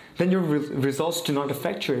 then your results do not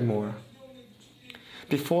affect you anymore.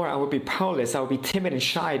 Before, I would be powerless, I would be timid and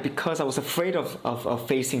shy because I was afraid of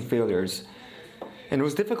facing failures. And it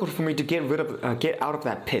was difficult for me to get out of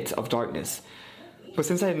that pit of darkness. But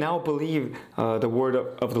since I now believe the word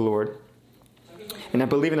of the Lord, and I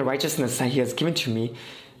believe in the righteousness that He has given to me,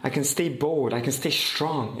 I can stay bold, I can stay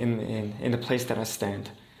strong in the place that I stand.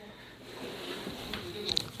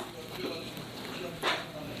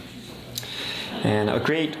 And a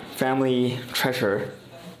great family treasure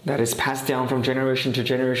that is passed down from generation to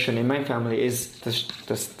generation in my family is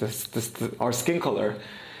our skin color.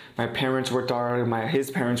 My parents were dark, his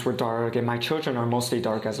parents were dark, and my children are mostly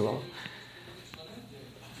dark as well.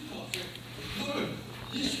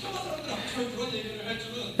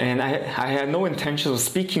 And I had no intention of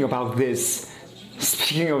speaking of this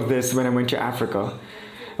when I went to Africa.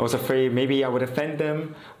 I was afraid maybe I would offend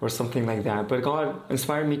them or something like that. But God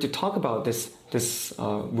inspired me to talk about this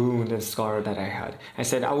wound and scar that I had. I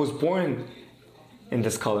said, I was born in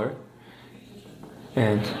this color.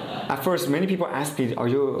 And at first, many people asked me, are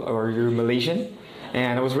you Malaysian?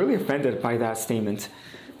 And I was really offended by that statement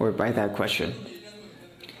or by that question.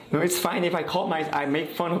 No, it's fine if I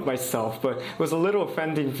make fun of myself, but it was a little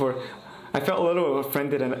offending I felt a little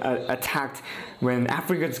offended and attacked when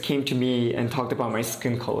Africans came to me and talked about my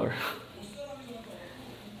skin color.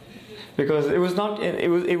 Because it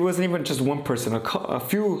wasn't even just one person. A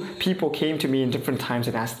few people came to me in different times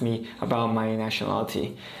and asked me about my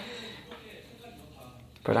nationality.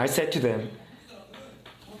 But I said to them,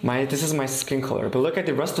 this is my skin color. But look at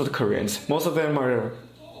the rest of the Koreans. Most of them are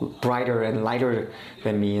brighter and lighter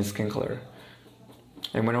than me in skin color.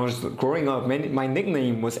 And when I was growing up, my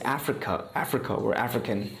nickname was Africa or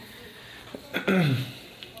African.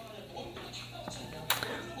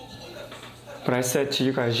 But I said to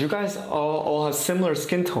you guys all have similar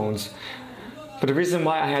skin tones. But the reason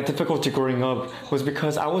why I had difficulty growing up was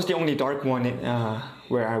because I was the only dark one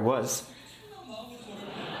where I was.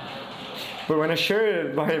 But when I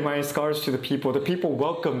shared my scars to the people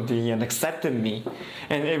welcomed me and accepted me.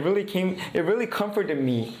 And it really comforted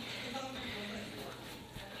me.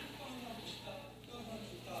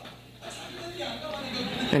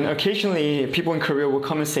 And occasionally, people in Korea will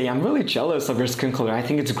come and say, I'm really jealous of your skin color. I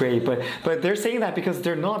think it's great. But they're saying that because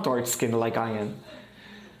they're not dark-skinned like I am.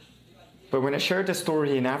 But when I shared the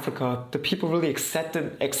story in Africa, the people really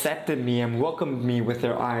accepted me and welcomed me with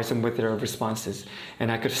their eyes and with their responses. And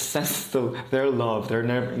I could sense their love, their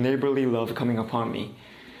neighborly love coming upon me.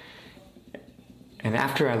 And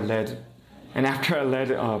after I led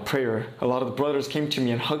prayer, a lot of the brothers came to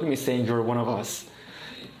me and hugged me saying, you're one of us.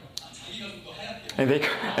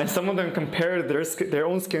 And some of them compared their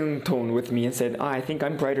own skin tone with me and said, I think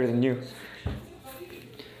I'm brighter than you.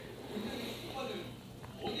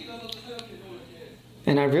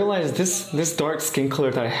 And I realized this dark skin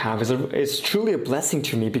color that I have is truly a blessing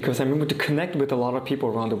to me because I'm able to connect with a lot of people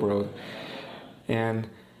around the world. And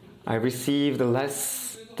I receive the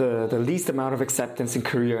least amount of acceptance in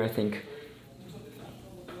Korea, I think.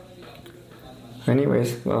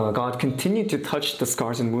 Anyways, God continued to touch the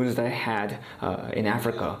scars and wounds that I had in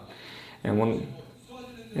Africa. And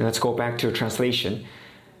let's go back to a translation.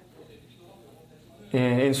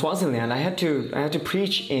 In Swaziland, I had to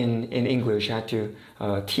preach in English. I had to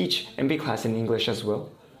teach MB class in English as well.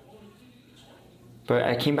 But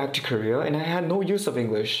I came back to Korea and I had no use of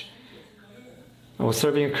English. I was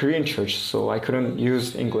serving a Korean church, so I couldn't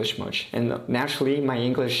use English much. And naturally, my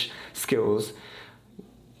English skills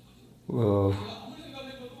will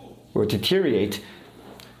deteriorate.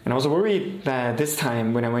 And I was worried that this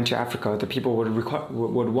time when I went to Africa, the people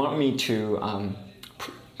would want me to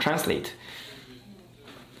translate.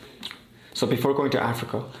 So before going to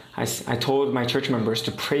Africa, I told my church members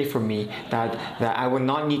to pray for me that I would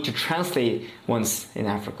not need to translate once in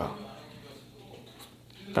Africa.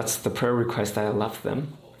 That's the prayer request that I left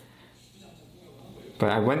them. But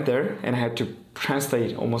I went there and I had to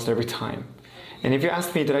translate almost every time. And if you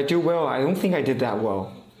ask me, did I do well? I don't think I did that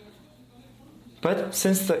well. But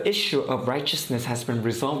since the issue of righteousness has been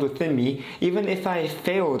resolved within me, even if I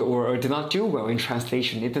failed or did not do well in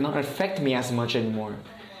translation, it did not affect me as much anymore.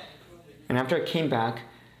 And after I came back,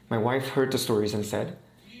 my wife heard the stories and said,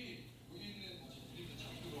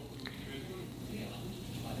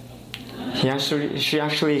 she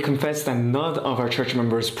actually confessed that none of our church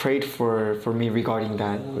members prayed for me regarding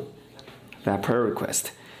that prayer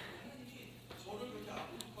request.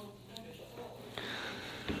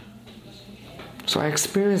 So I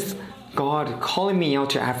experienced God calling me out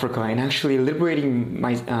to Africa and actually liberating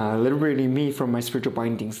me from my spiritual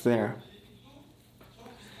bindings there.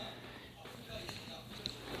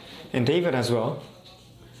 And David as well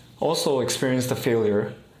also experienced a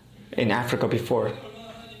failure in Africa before.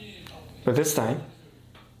 But this time,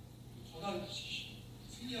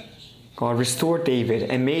 God restored David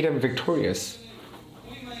and made him victorious.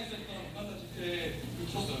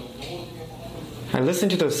 I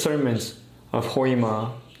listened to the sermons of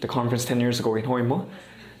Hoima, the conference 10 years ago in Hoima,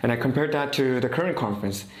 and I compared that to the current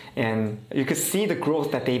conference, and you could see the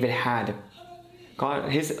growth that David had. God,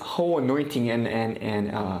 his whole anointing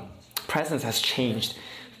and presence has changed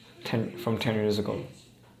from 10 years ago.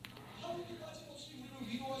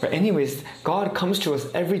 But anyways, God comes to us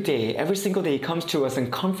every day, every single day. He comes to us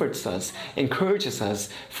and comforts us, encourages us,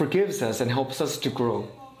 forgives us, and helps us to grow.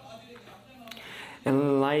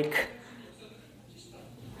 And like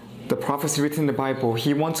the prophecy written in the Bible,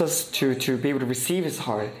 He wants us to be able to receive His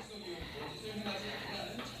heart.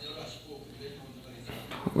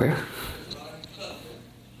 Where?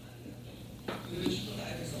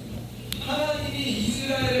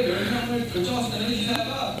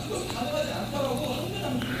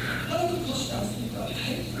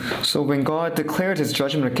 So when God declared His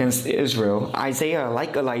judgment against Israel, Isaiah,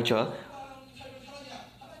 like Elijah,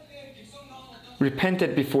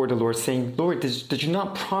 repented before the Lord, saying, Lord, did you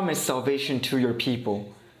not promise salvation to your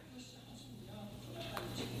people?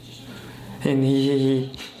 And he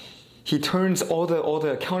turns all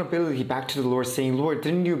the accountability back to the Lord, saying, Lord,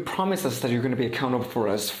 didn't you promise us that you're going to be accountable for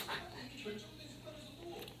us?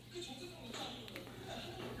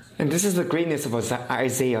 And this is the greatness of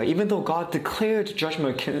Isaiah. Even though God declared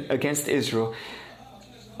judgment against Israel,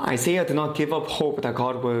 Isaiah did not give up hope that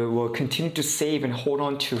God will continue to save and hold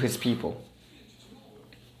on to His people.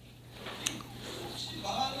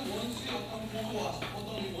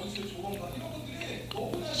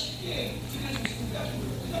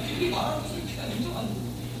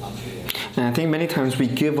 And I think many times we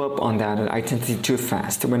give up on that identity too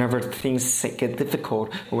fast. Whenever things get difficult,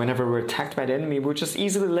 or whenever we're attacked by the enemy, we'll just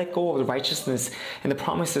easily let go of the righteousness and the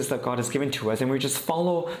promises that God has given to us, and we just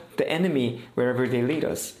follow the enemy wherever they lead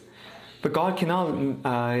us. But God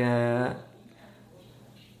cannot.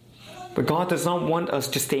 But God does not want us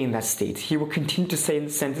to stay in that state. He will continue to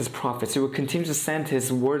send His prophets. He will continue to send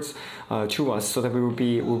His words to us, so that we will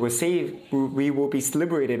be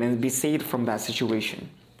liberated and be saved from that situation.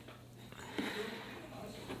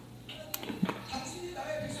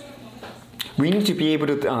 We need to be able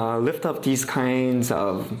to lift up these kinds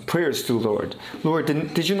of prayers to the Lord. Lord,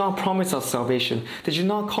 did you not promise us salvation? Did you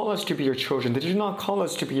not call us to be your children? Did you not call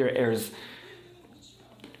us to be your heirs?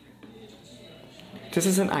 This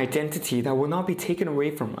is an identity that will not be taken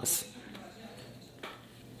away from us.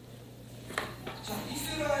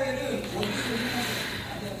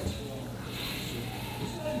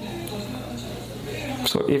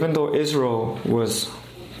 So even though Israel was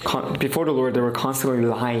before the Lord, they were constantly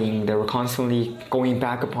lying, they were constantly going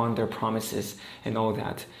back upon their promises and all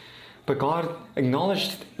that. But God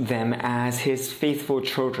acknowledged them as His faithful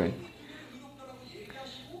children.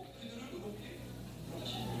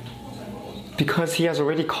 Because He has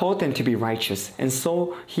already called them to be righteous, and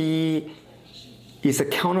so He is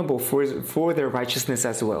accountable for their righteousness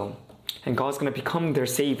as well. And God's going to become their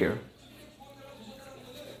Savior.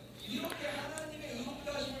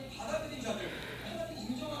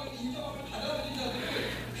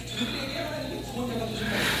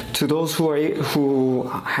 To those who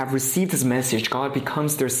have received His message, God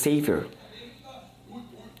becomes their Savior.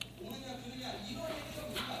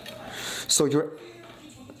 So your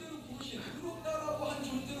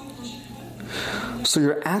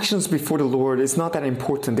actions before the Lord is not that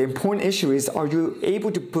important. The important issue is, are you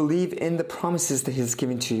able to believe in the promises that He has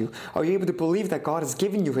given to you? Are you able to believe that God has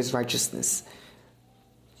given you His righteousness?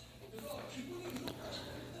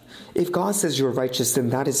 If God says you're righteous,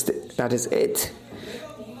 then that is it.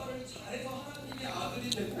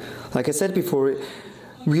 Like I said before,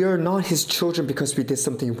 we are not His children because we did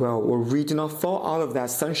something well, or we do not fall out of that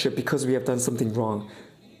sonship because we have done something wrong.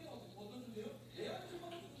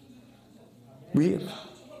 We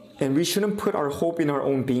shouldn't put our hope in our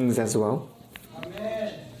own beings as well.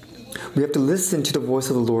 We have to listen to the voice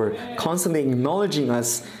of the Lord, constantly acknowledging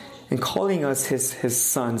us and calling us His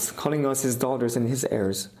sons, calling us His daughters and His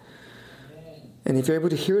heirs. And if you're able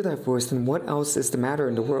to hear that voice, then what else is the matter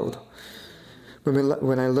in the world?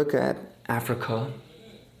 When I look at Africa,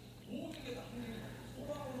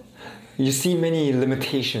 you see many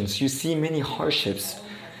limitations, you see many hardships.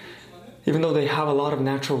 Even though they have a lot of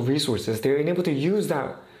natural resources, they're unable to use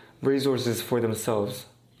that resources for themselves.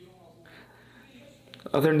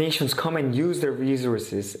 Other nations come and use their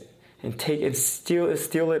resources and take and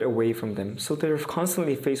steal it away from them. So they're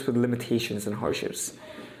constantly faced with limitations and hardships.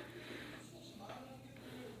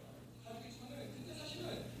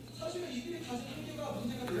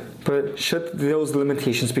 But should those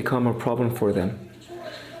limitations become a problem for them?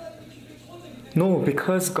 No,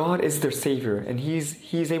 because God is their Savior, and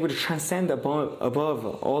He's able to transcend above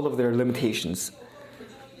all of their limitations.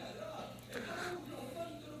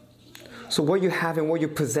 So what you have and what you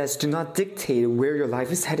possess do not dictate where your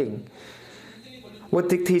life is heading. What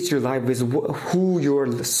dictates your life is who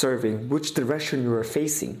you're serving, which direction you are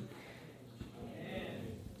facing.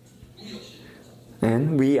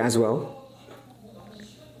 And we as well.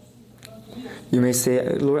 You may say,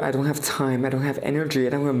 Lord, I don't have time, I don't have energy,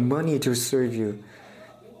 I don't have money to serve you.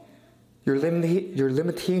 Your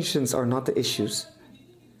limitations are not the issues.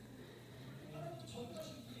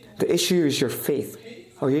 The issue is your faith.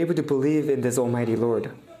 Are you able to believe in this Almighty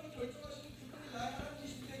Lord?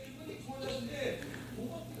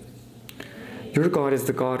 Your God is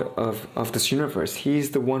the God of this universe. He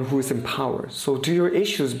is the one who is in power. So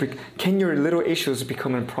can your little issues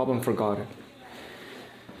become a problem for God?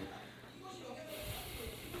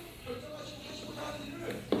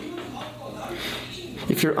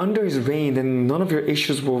 If you're under His reign, then none of your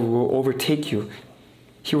issues will overtake you.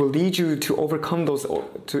 He will lead you to overcome those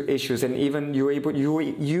two issues, and even you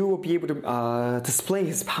will be able to display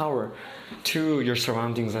His power to your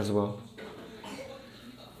surroundings as well.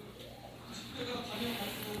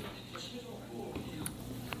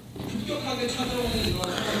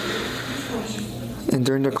 And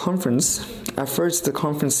during the conference, at first the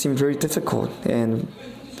conference seemed very difficult, and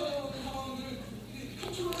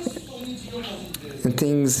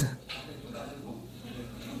things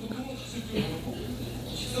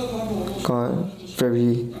got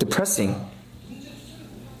very depressing,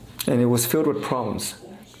 and it was filled with problems.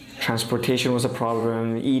 Transportation was a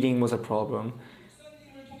problem, eating was a problem,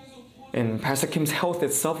 and Pastor Kim's health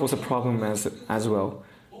itself was a problem as well.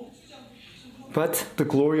 But the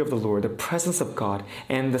glory of the Lord, the presence of God,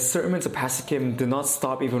 and the sermons of Pastor Kim did not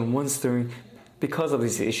stop even once because of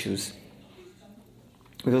these issues.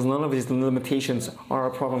 Because none of these limitations are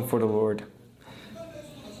a problem for the Lord.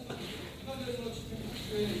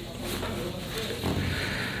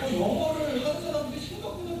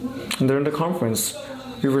 And during the conference,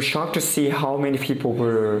 we were shocked to see how many people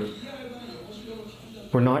were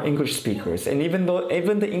not English speakers. And even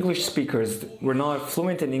the English speakers were not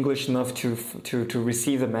fluent in English enough to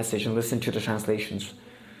receive the message and listen to the translations.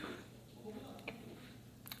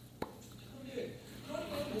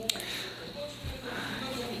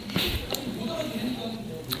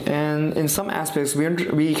 And in some aspects, we are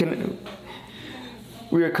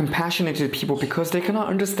compassionate to people because they cannot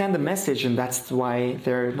understand the message, and that's why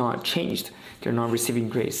they're not changed. They're not receiving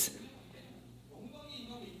grace.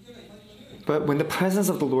 But when the presence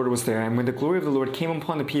of the Lord was there, and when the glory of the Lord came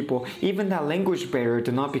upon the people, even that language barrier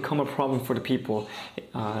did not become a problem for the people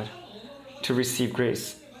to receive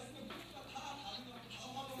grace.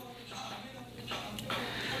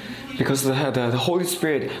 Because the Holy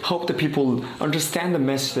Spirit helped the people understand the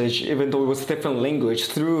message, even though it was a different language,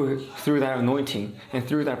 through that anointing and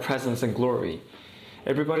through that presence and glory.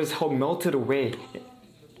 Everybody's hope melted away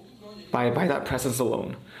by that presence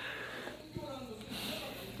alone.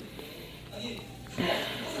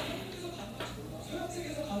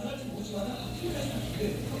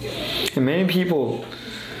 And many people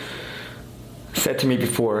said to me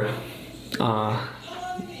before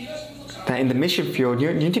that in the mission field,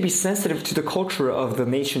 you need to be sensitive to the culture of the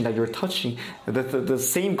nation that you're touching. The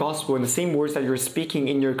same gospel and the same words that you're speaking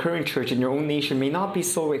in your current church, in your own nation, may not be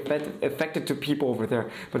so effective to people over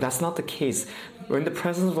there. But that's not the case. When the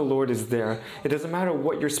presence of the Lord is there, it doesn't matter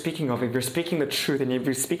what you're speaking of. If you're speaking the truth and if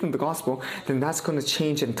you're speaking the gospel, then that's going to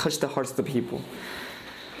change and touch the hearts of the people.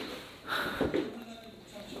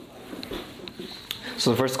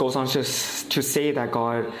 So the verse goes on to say that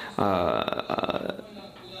God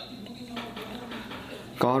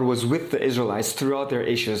was with the Israelites throughout their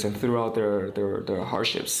issues and throughout their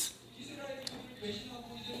hardships.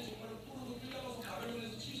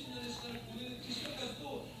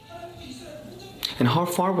 And how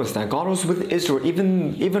far was that? God was with Israel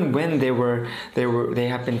even when they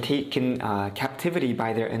have been taken captivity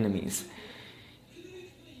by their enemies.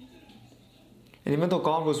 And even though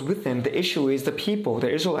God was with them, the issue is the people,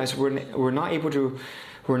 the Israelites, were not able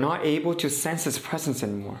to sense His presence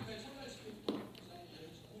anymore.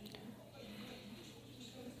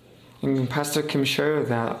 And Pastor Kim shared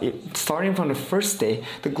that starting from the first day,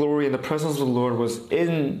 the glory and the presence of the Lord was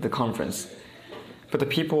in the conference. But the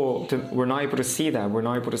people were not able to see that, were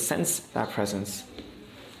not able to sense that presence.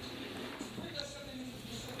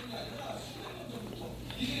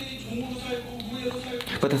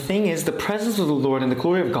 But the thing is, the presence of the Lord and the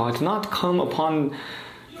glory of God did not come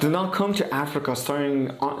to Africa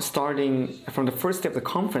starting from the first day of the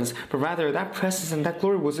conference, but rather that presence and that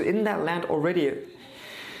glory was in that land already.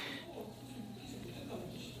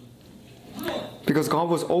 because God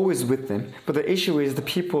was always with them. But the issue is the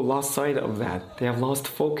people lost sight of that. They have lost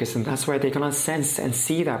focus, and that's why they cannot sense and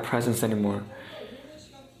see that presence anymore.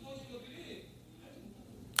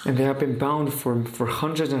 And they have been bound for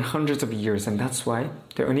hundreds and hundreds of years, and that's why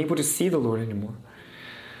they're unable to see the Lord anymore.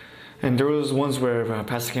 And there was ones where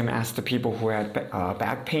Pastor Kim asked the people who had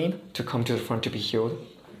back pain to come to the front to be healed.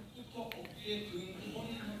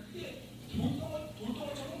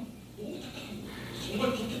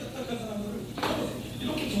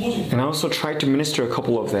 And I also tried to minister a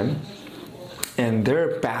couple of them. And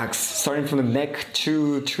their backs, starting from the neck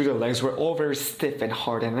to the legs, were all very stiff and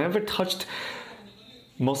hard. And I never touched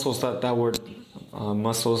muscles that were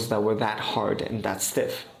that hard and that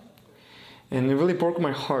stiff. And it really broke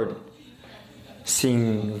my heart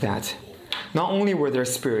seeing that. Not only were their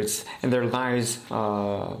spirits and their lives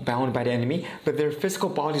bound by the enemy, but their physical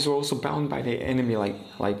bodies were also bound by the enemy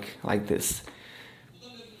like this.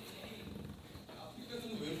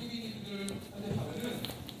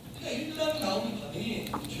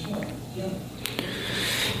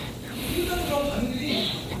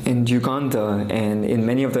 In Uganda and in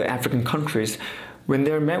many of the African countries, when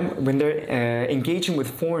they're engaging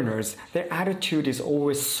with foreigners, their attitude is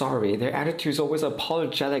always sorry. Their attitude is always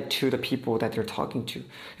apologetic to the people that they're talking to.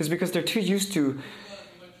 It's because they're too used to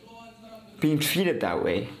being treated that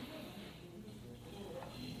way.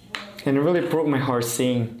 And it really broke my heart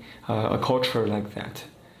seeing a culture like that.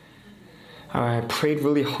 I prayed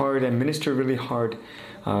really hard and ministered really hard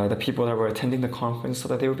the people that were attending the conference so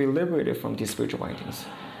that they would be liberated from these spiritual bindings.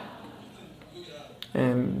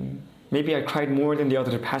 And maybe I cried more than the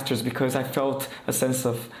other pastors because I felt a sense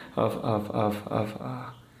of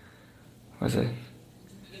what is it?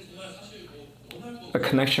 A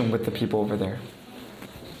connection with the people over there.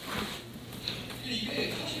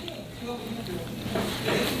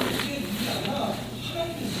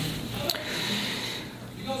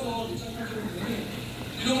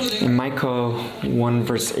 In Micah 1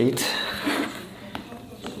 verse 8,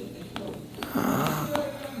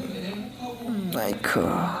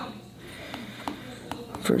 Micah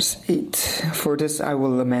verse 8, for this I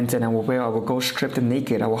will lament and I will wail, I will go stripped and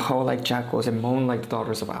naked, I will howl like jackals and moan like the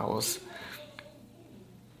daughters of owls.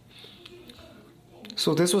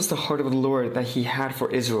 So this was the heart of the Lord that He had for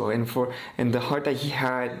Israel, and the heart that He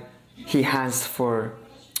has for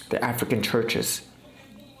the African churches.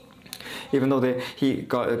 Even though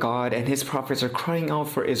God and His prophets are crying out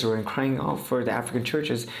for Israel and crying out for the African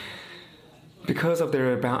churches, because of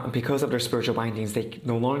their spiritual bindings, they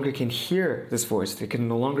no longer can hear this voice. They can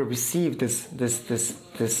no longer receive this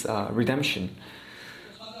redemption.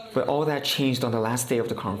 But all that changed on the last day of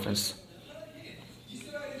the conference.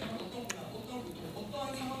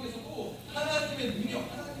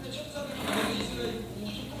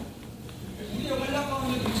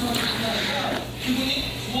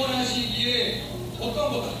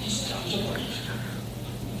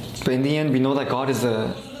 But in the end, we know that God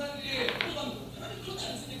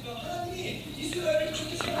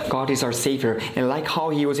is our Savior. And like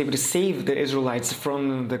how He was able to save the Israelites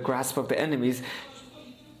from the grasp of the enemies,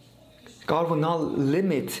 God will not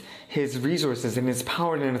limit His resources and His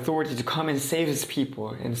power and authority to come and save His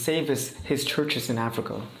people and save His churches in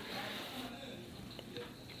Africa.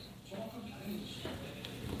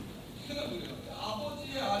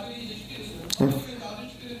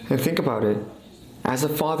 And think about it. As a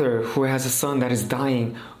father who has a son that is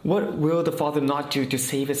dying, what will the father not do to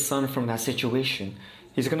save his son from that situation?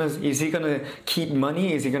 Is he gonna keep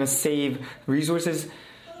money? Is he gonna save resources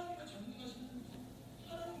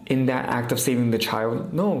in that act of saving the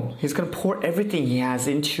child? No, he's gonna pour everything he has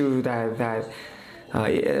into that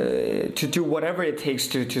to do whatever it takes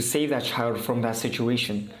to save that child from that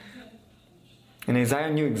situation. And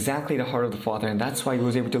Isaiah knew exactly the heart of the Father, and that's why he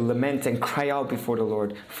was able to lament and cry out before the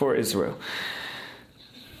Lord for Israel.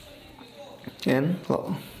 And,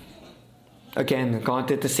 well, again, God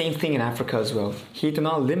did the same thing in Africa as well. He did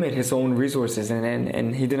not limit His own resources,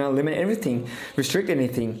 and He did not limit anything, restrict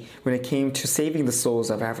anything when it came to saving the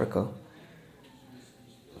souls of Africa.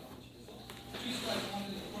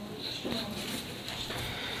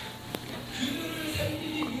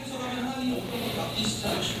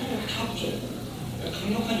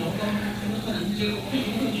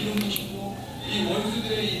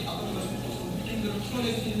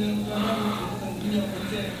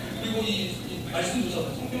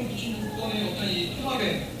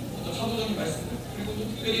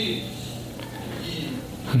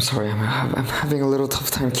 I'm sorry, I'm having a little tough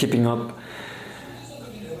time keeping up.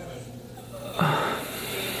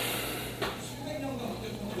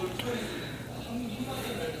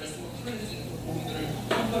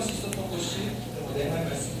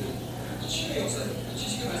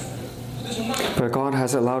 But God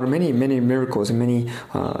has allowed many, many miracles and many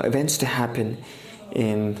events to happen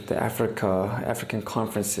in the African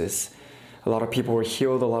conferences. A lot of people were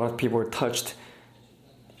healed, a lot of people were touched.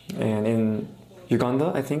 And in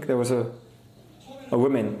Uganda, I think there was a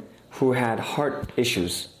woman who had heart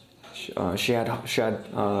issues. Her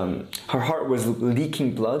heart was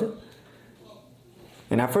leaking blood.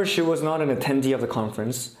 And at first she was not an attendee of the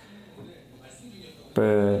conference,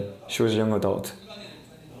 but she was a young adult.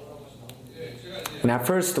 And at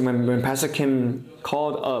first, when Pastor Kim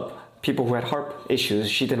called up people who had heart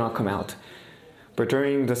issues, she did not come out. But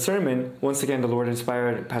during the sermon, once again, the Lord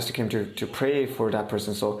inspired Pastor Kim to pray for that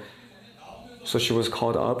person. So she was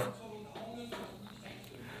called up.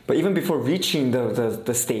 But even before reaching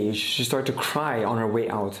the stage, she started to cry on her way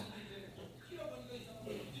out.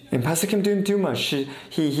 And Pastor Kim didn't do much.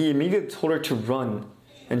 He immediately told her to run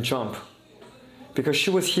and jump, because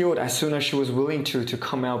she was healed as soon as she was willing to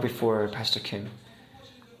come out before Pastor Kim.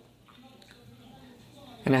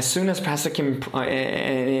 And as soon as Pastor Kim,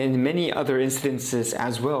 and in many other incidences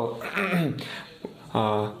as well,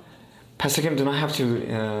 Pastor Kim did not have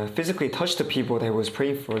to physically touch the people that he was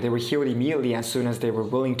praying for. They were healed immediately as soon as they were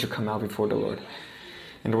willing to come out before the Lord.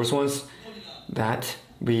 And there was once that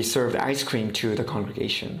we served ice cream to the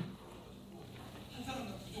congregation.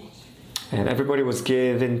 And everybody was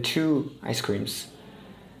given 2 ice creams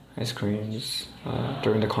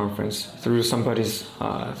during the conference through somebody's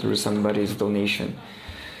donation.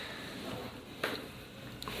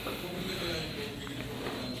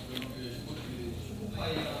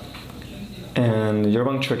 And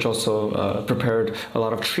Yerbang Church also prepared a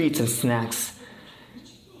lot of treats and snacks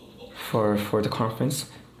for the conference.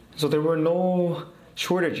 So there were no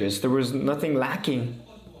shortages. There was nothing lacking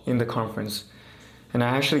in the conference. And I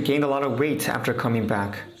actually gained a lot of weight after coming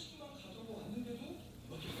back.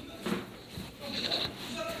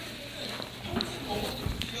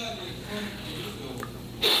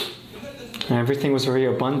 And everything was very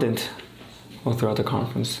abundant all throughout the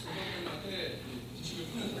conference.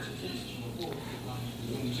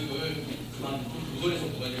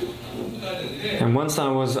 And once I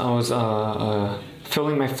was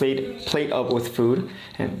filling my plate up with food,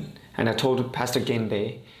 and I told Pastor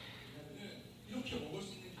Genbei,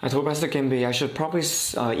 I should probably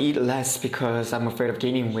eat less because I'm afraid of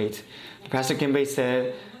gaining weight. Pastor Genbei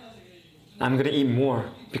said, I'm going to eat more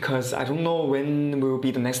because I don't know when will be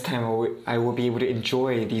the next time I will be able to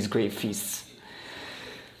enjoy these great feasts.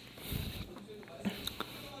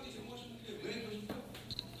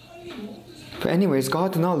 But anyways,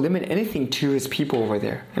 God did not limit anything to His people over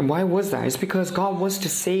there. And why was that? It's because God wants to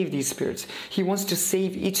save these spirits. He wants to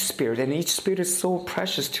save each spirit, and each spirit is so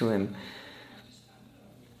precious to Him.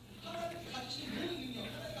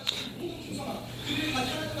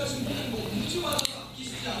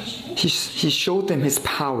 He showed them His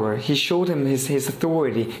power. He showed them His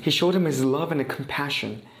authority. He showed them His love and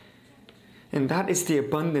compassion. And that is the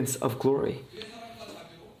abundance of glory.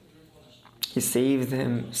 He saves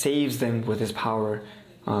them with His power,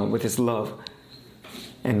 with His love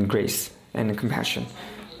and grace and compassion.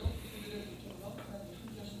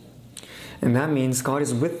 And that means God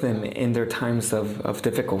is with them in their times of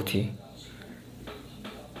difficulty.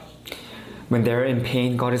 When they're in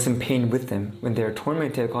pain, God is in pain with them. When they're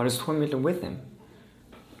tormented, God is tormented with them.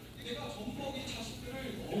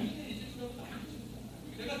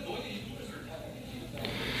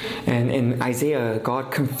 And in Isaiah,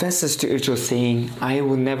 God confesses to Israel saying, I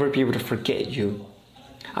will never be able to forget you.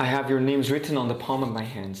 I have your names written on the palm of my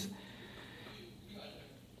hands.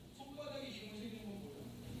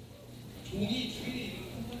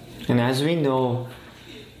 And as we know,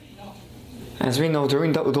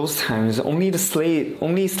 during those times, only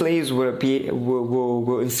slaves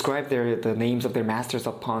will inscribe the names of their masters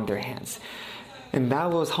upon their hands. And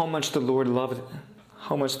that was how much the Lord loved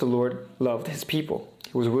His people.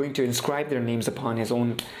 He was willing to inscribe their names upon His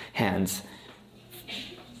own hands.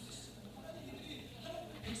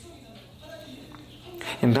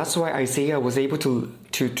 And that's why Isaiah was able to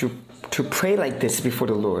pray like this before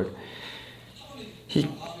the Lord.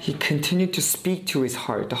 He continued to speak to his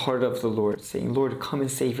heart, the heart of the Lord, saying, Lord, come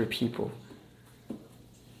and save your people.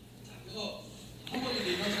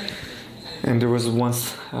 And there was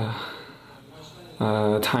once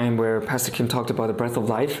a time where Pastor Kim talked about the breath of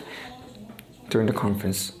life during the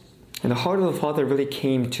conference. And the heart of the Father really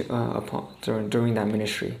came during that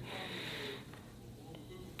ministry.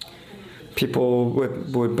 People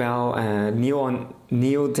would bow and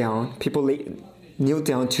kneel down. People kneel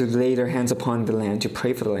down to lay their hands upon the land, to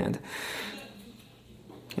pray for the land.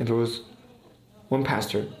 And there was one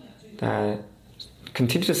pastor that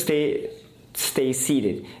continued to stay stay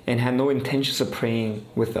seated and had no intentions of praying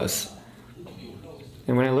with us.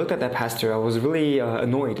 And when I looked at that pastor, I was really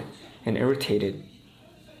annoyed and irritated.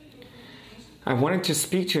 I wanted to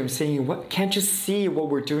speak to him, saying, "What? Can't you see what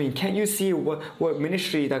we're doing? Can't you see what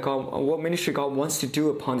ministry God wants to do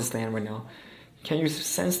upon this land right now? Can you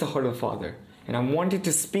sense the heart of the Father?" And I wanted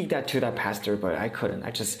to speak that to that pastor, but I couldn't.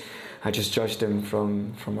 I just judged him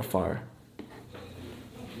from afar.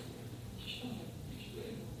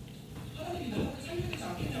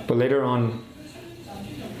 But later on,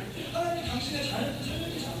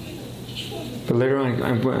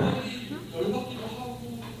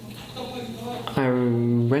 I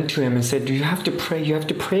went to him and said, "You have to pray. You have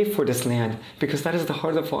to pray for this land, because that is the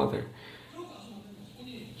heart of the Father."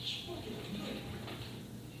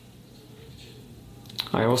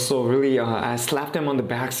 I also really I slapped him on the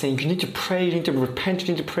back, saying, "You need to pray. You need to repent. You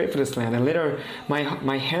need to pray for this land." And later,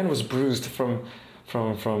 my hand was bruised from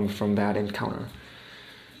that encounter.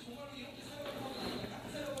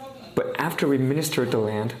 But after we ministered the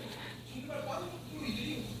land,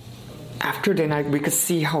 after the night, we could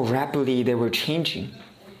see how rapidly they were changing.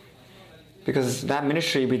 Because that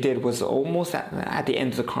ministry we did was almost at the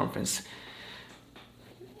end of the conference.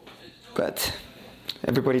 But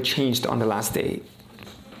everybody changed on the last day.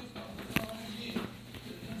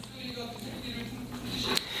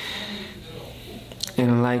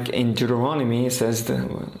 And like in Deuteronomy, it says that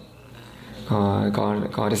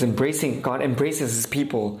God embraces His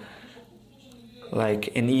people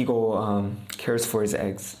like an eagle cares for his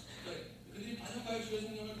eggs.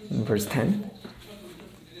 In verse 10.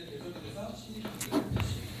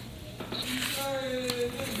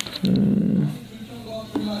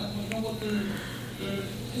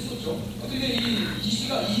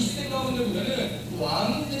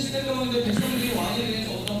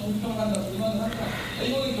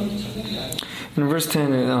 In verse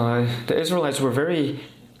 10, the Israelites were very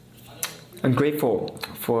ungrateful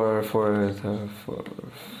for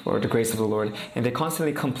the grace of the Lord, and they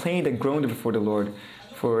constantly complained and groaned before the Lord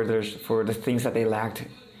for the things that they lacked.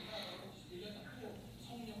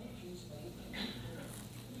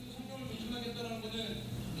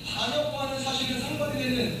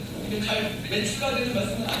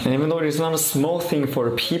 And even though it is not a small thing for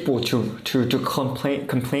people to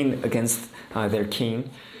complain against their king,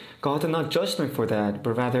 God did not judge them for that,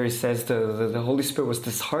 but rather He says the Holy Spirit was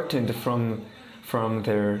disheartened from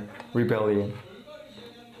their rebellion.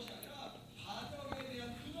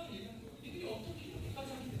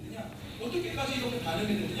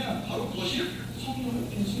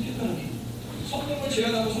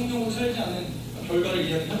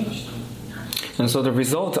 And so the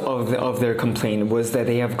result of their complaint was that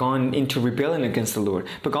they have gone into rebellion against the Lord.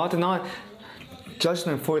 But God did not judge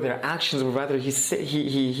them for their actions, but rather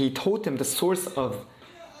He told them the source of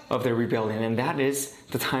their rebellion, and that is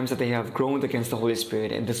the times that they have groaned against the Holy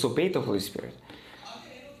Spirit and disobeyed the Holy Spirit.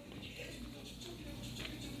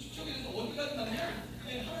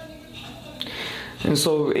 And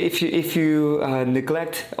so if you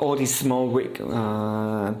neglect all these small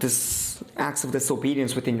acts of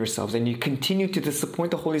disobedience within yourselves, and you continue to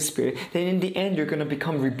disappoint the Holy Spirit, then in the end you're going to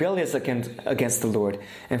become rebellious against the Lord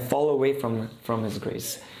and fall away from His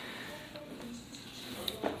grace.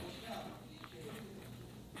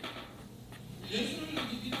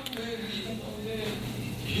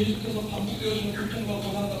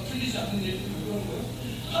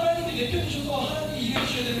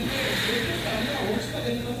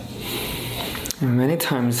 And many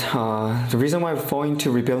times, the reason why we fall into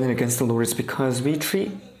rebellion against the Lord is because we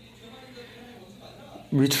treat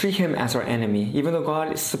Him as our enemy. Even though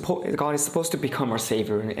God is supposed to become our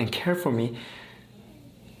Savior and care for me,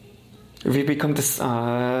 if we become this,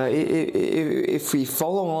 if we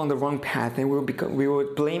follow along the wrong path, then we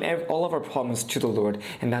will blame all of our problems to the Lord,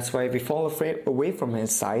 and that's why we fall away from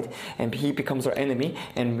His side, and He becomes our enemy,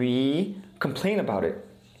 and we complain about it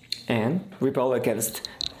and rebel against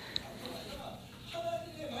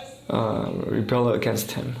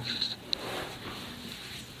Him.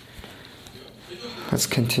 Let's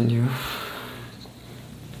continue.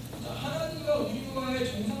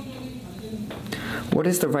 What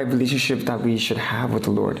is the right relationship that we should have with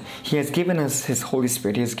the Lord? He has given us His Holy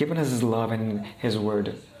Spirit. He has given us His love and His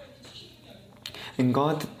Word. And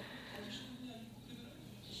God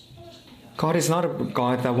is not a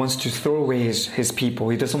God that wants to throw away His people.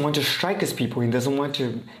 He doesn't want to strike His people. He doesn't want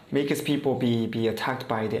to make His people be attacked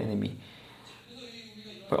by the enemy.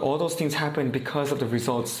 But all those things happen because of the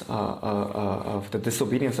results of the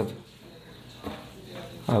disobedience of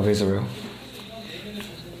Israel.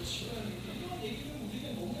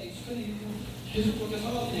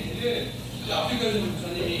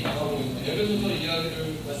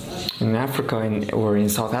 In Africa or in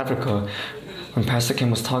South Africa, when Pastor Kim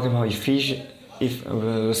was talking about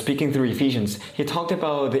speaking through Ephesians, he talked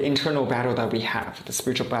about the internal battle that we have, the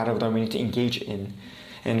spiritual battle that we need to engage in.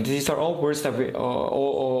 And these are all words that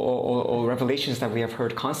all revelations that we have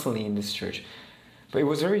heard constantly in this church. But it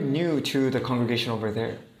was very new to the congregation over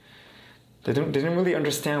there. They didn't really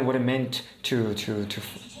understand what it meant to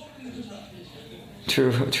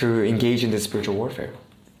engage in this spiritual warfare.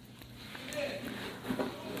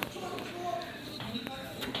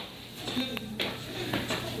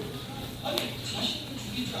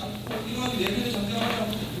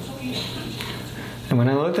 And when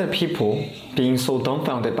I looked at people being so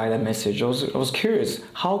dumbfounded by that message, I was curious.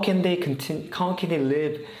 How can they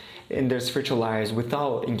live in their spiritual lives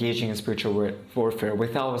without engaging in spiritual warfare,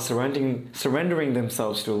 without surrendering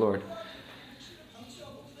themselves to the Lord?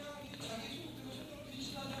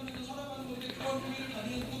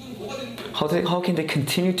 How can they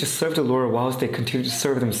continue to serve the Lord whilst they continue to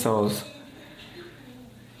serve themselves?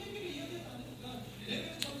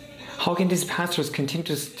 How can these pastors continue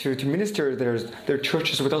to minister their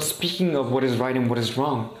churches without speaking of what is right and what is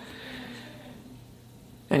wrong?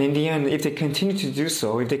 And in the end, if they continue to do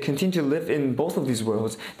so, if they continue to live in both of these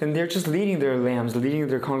worlds, then they're just leading their lambs, leading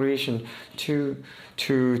their congregation to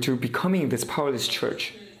becoming this powerless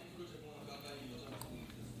church.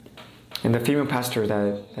 And the female pastor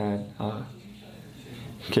that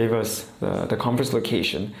gave us the conference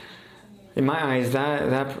location, in my eyes,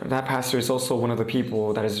 that pastor is also one of the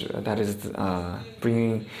people that is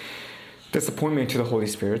bringing disappointment to the Holy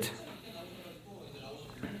Spirit,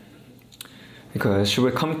 because she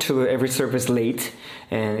would come to every service late,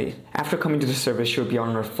 and after coming to the service, she would be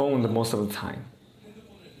on her phone the most of the time.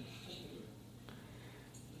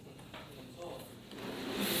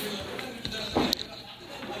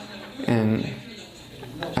 And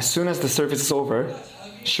as soon as the service is over,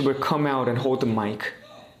 she would come out and hold the mic.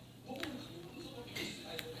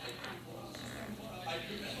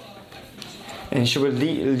 And she would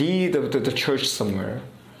lead the church somewhere.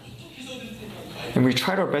 And we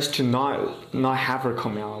tried our best to not have her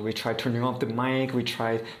come out. We tried turning off the mic. We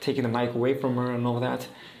tried taking the mic away from her and all that.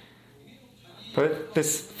 But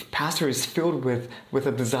this pastor is filled with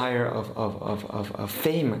a desire of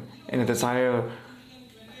fame and a desire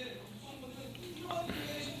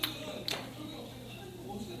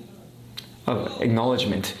of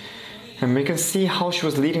acknowledgement. And we can see how she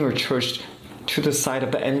was leading her church to the side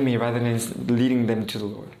of the enemy rather than leading them to the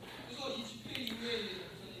Lord.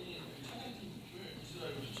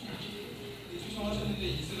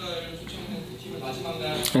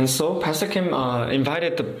 And so Pastor Kim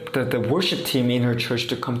invited the worship team in her church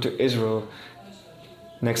to come to Israel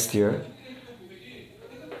next year.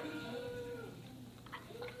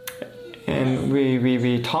 And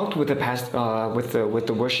we talked with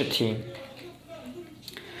the worship team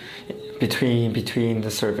between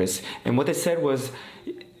the service, and what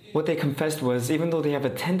they confessed was, even though they have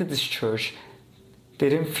attended this church, they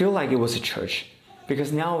didn't feel like it was a church,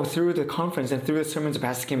 because now through the conference and through the sermons of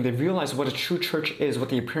Pastor Kim, they realized what a true church is, what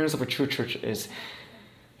the appearance of a true church is.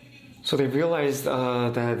 So they realized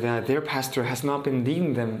that their pastor has not been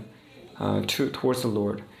leading them towards the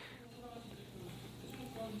Lord.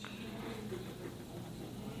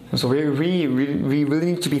 And so we really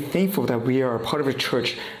need to be thankful that we are a part of a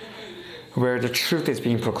church where the truth is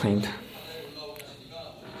being proclaimed.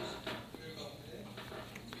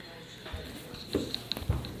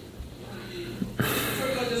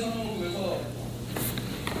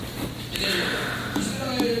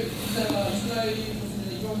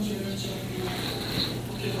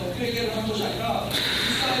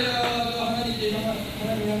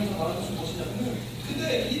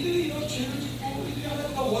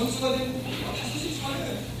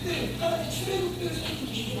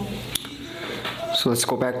 So let's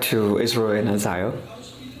go back to Israel and Isaiah.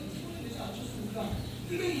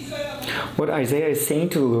 What Isaiah is saying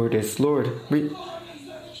to the Lord is, Lord,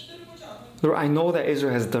 I know that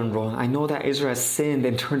Israel has done wrong. I know that Israel has sinned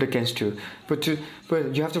and turned against you. But you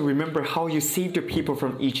have to remember how you saved your people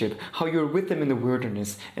from Egypt, how you were with them in the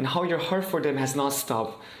wilderness, and how your heart for them has not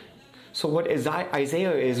stopped. So what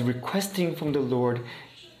Isaiah is requesting from the Lord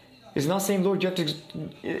is not saying, Lord,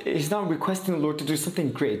 he's not requesting the Lord to do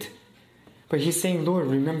something great. But he's saying, Lord,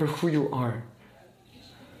 remember who you are.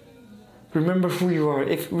 Remember who you are.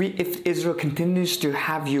 If Israel continues to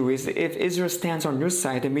have you, if Israel stands on your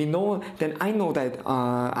side, then I know that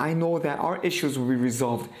our issues will be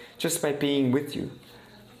resolved just by being with you.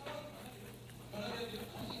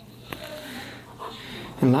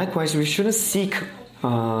 And likewise, we shouldn't seek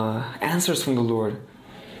answers from the Lord.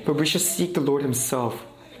 but we should seek the Lord Himself.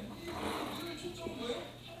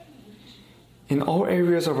 In all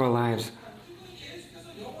areas of our lives,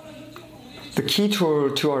 the key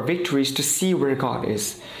to our victory is to see where God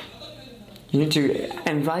is. You need to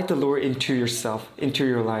invite the Lord into yourself, into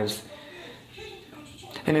your lives.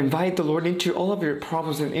 And invite the Lord into all of your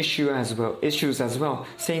problems and issues as well.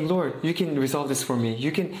 Saying, Lord, you can resolve this for me.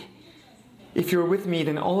 If you're with me,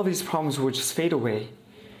 then all of these problems will just fade away.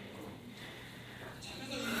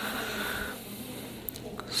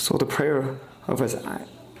 So the prayer of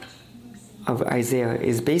Isaiah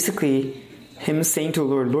is basically him saying to the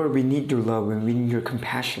Lord, Lord, we need your love and we need your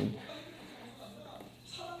compassion.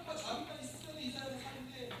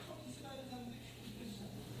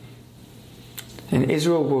 And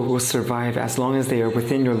Israel will survive as long as they are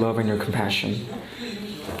within your love and your compassion.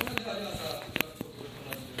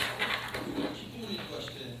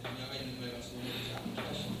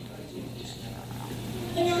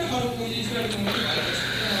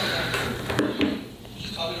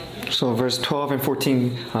 So verse 12 and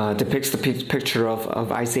 14 depicts the picture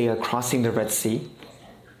of Isaiah crossing the Red Sea.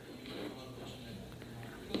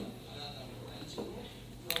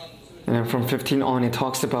 And then from 15 on, it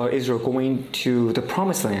talks about Israel going to the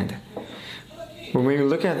Promised Land. When we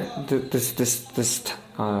look at this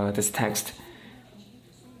text,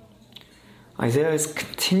 Isaiah is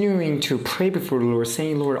continuing to pray before the Lord,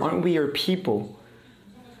 saying, Lord, aren't we your people?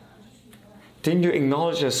 Didn't you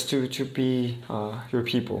acknowledge us to be your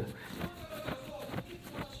people?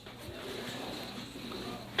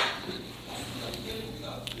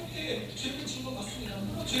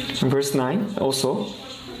 In verse 9 also,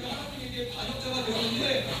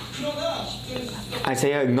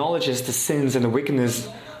 Isaiah acknowledges the sins and the wickedness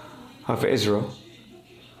of Israel.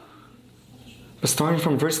 But starting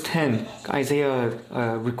from verse 10, Isaiah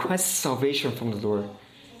requests salvation from the Lord.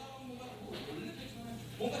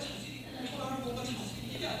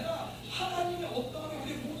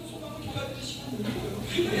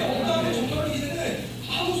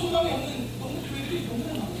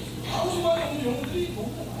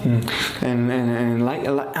 And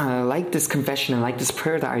like this confession and like this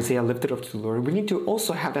prayer that Isaiah lifted up to the Lord, we need to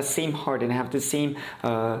also have that same heart and have the same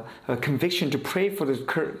conviction to pray for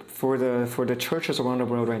the churches around the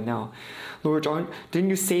world right now. Lord, didn't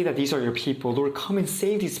you say that these are your people? Lord, come and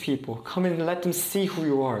save these people. Come and let them see who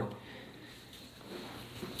you are.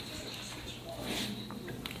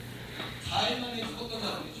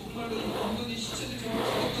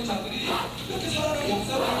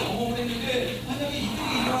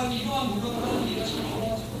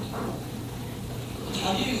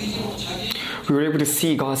 We were able to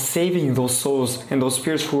see God saving those souls and those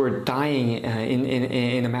spirits who were dying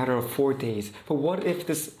in a matter of 4 days. But what if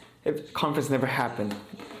this conference never happened?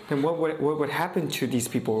 Then what would happen to these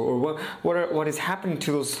people? Or what is happening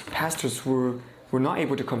to those pastors who were not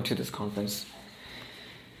able to come to this conference?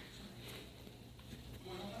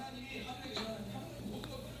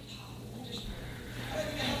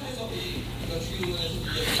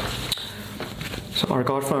 So our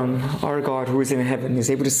God who is in heaven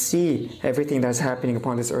is able to see everything that's happening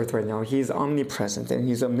upon this earth right now. He is omnipresent and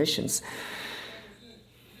He is omniscient.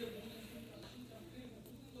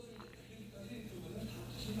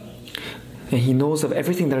 And He knows of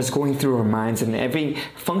everything that is going through our minds and every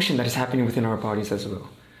function that is happening within our bodies as well.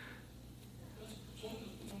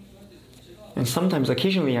 And sometimes,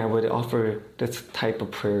 occasionally, I would offer this type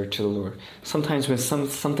of prayer to the Lord. Sometimes when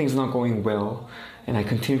something's not going well and I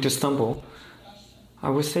continue to stumble, I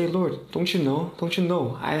would say, Lord, don't you know? Don't you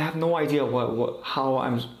know? I have no idea what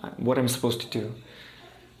I'm supposed to do.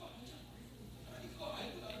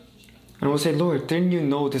 And I would say, Lord, didn't you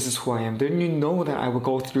know this is who I am? Didn't you know that I will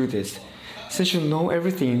go through this? Since you know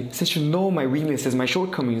everything, since you know my weaknesses, my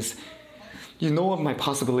shortcomings, you know of my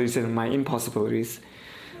possibilities and my impossibilities.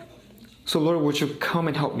 So Lord, would you come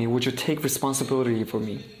and help me? Would you take responsibility for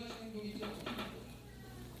me?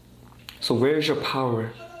 So where is your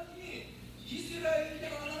power?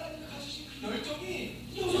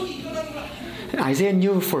 And Isaiah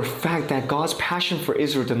knew for a fact that God's passion for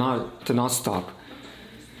Israel did not stop.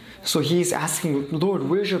 So he's asking, Lord,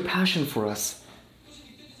 where's your passion for us?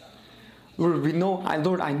 Lord,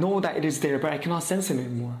 I know that it is there, but I cannot sense it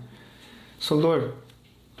anymore. So Lord,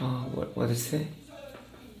 what does it say?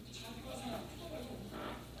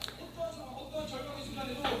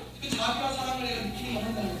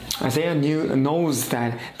 Isaiah knows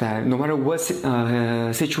that no matter what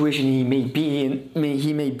situation he may be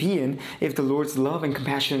in, if the Lord's love and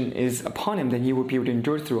compassion is upon him, then he will be able to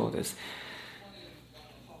endure through all this.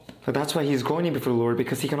 So that's why he's groaning before the Lord,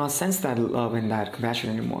 because he cannot sense that love and that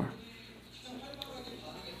compassion anymore.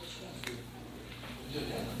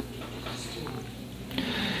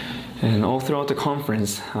 And all throughout the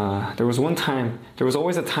conference, there was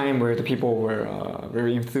always a time where the people were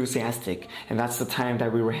very enthusiastic, and that's the time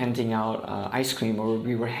that we were handing out ice cream or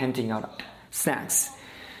we were handing out snacks,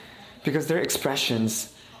 because their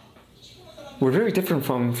expressions were very different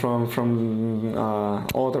from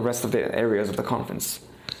all the rest of the areas of the conference.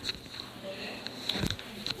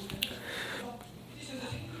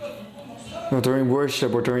 During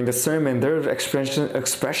worship or during the sermon, their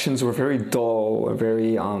expressions were very dull,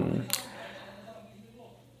 very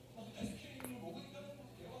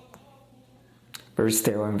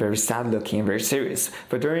stale and very sad-looking and very serious.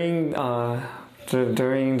 But during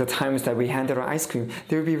the times that we handed out ice cream,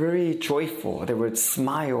 they would be very joyful. They would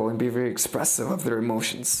smile and be very expressive of their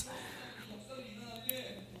emotions.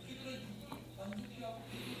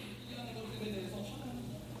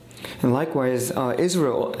 And likewise,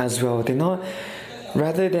 Israel as well,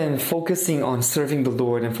 rather than focusing on serving the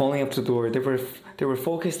Lord and following up to the Lord, they were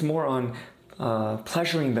focused more on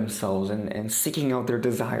pleasuring themselves and seeking out their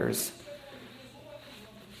desires.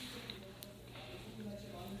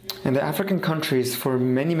 And the African countries, for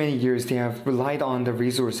many, many years, they have relied on the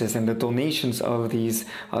resources and the donations of these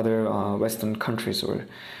other Western countries or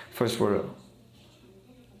first world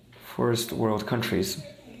countries.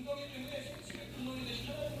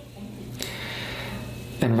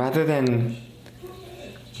 And rather than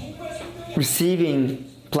receiving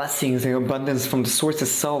blessings and abundance from the source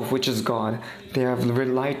itself, which is God, they have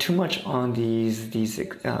relied too much on these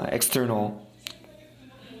external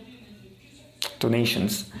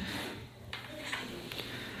donations.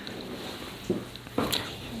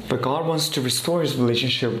 But God wants to restore His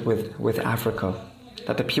relationship with Africa,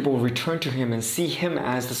 that the people will return to Him and see Him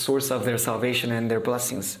as the source of their salvation and their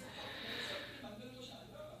blessings.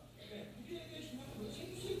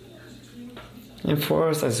 And for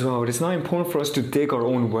us as well, it is not important for us to dig our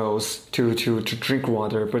own wells to drink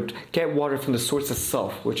water, but get water from the source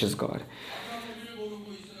itself, which is God.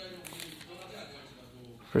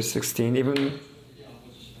 Verse 16, even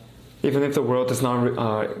if the world does not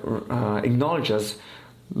acknowledge us,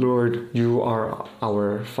 Lord, you are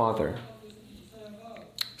our Father.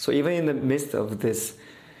 So even in the midst of this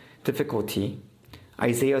difficulty,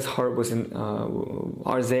 Isaiah's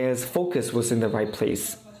focus was in the right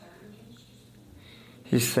place.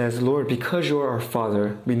 He says, Lord, because you are our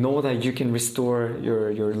Father, we know that you can restore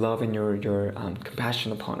your love and your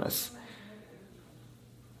compassion upon us.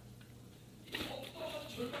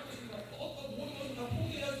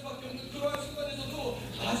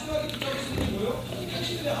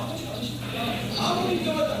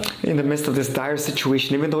 In the midst of this dire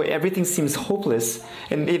situation, even though everything seems hopeless,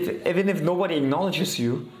 and even if nobody acknowledges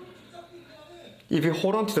you, if you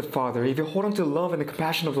hold on to the Father, if you hold on to the love and the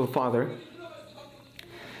compassion of the Father,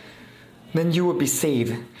 then you will be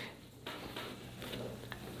saved.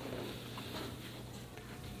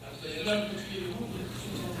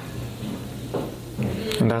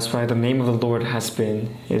 And that's why the name of the Lord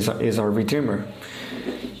is our Redeemer.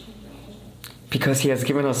 Because He has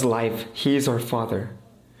given us life, He is our Father.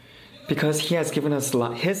 Because He has given us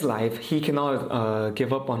His life, He cannot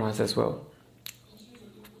give up on us as well.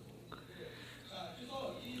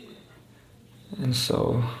 And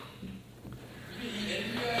so,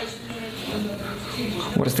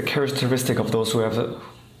 what is the characteristic of those who have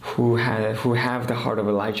the heart of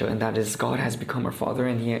Elijah? And that is, God has become our Father,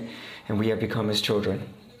 and we have become His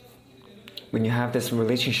children. When you have this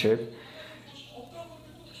relationship,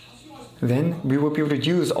 then we will be able to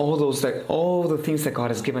use all the things that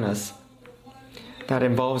God has given us. That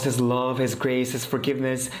involves His love, His grace, His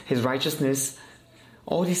forgiveness, His righteousness.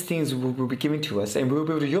 All these things will be given to us, and we will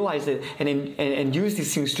be able to utilize it and use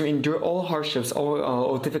these things to endure all hardships,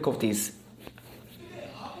 all difficulties.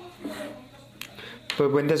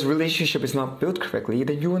 But when this relationship is not built correctly,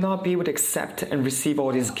 then you will not be able to accept and receive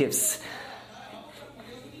all these gifts.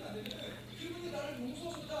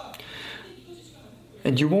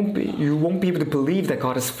 And you won't be able to believe that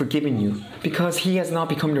God has forgiven you, because He has not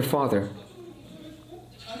become your Father.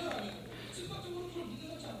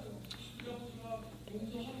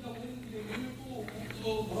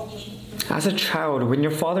 As a child, when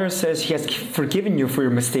your father says He has forgiven you for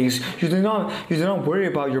your mistakes, you do not worry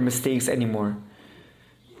about your mistakes anymore.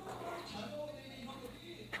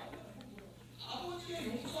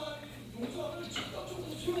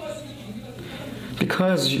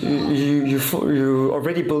 Because you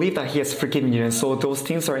already believe that He has forgiven you, and so those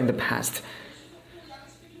things are in the past.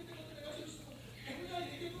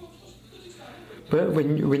 But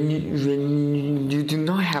when you do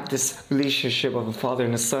not have this relationship of a father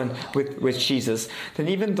and a son with Jesus, then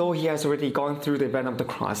even though he has already gone through the event of the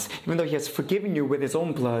cross, even though he has forgiven you with his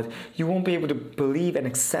own blood, you won't be able to believe and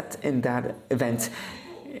accept in that event.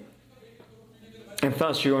 And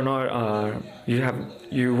thus you won't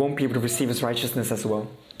be able to receive his righteousness as well.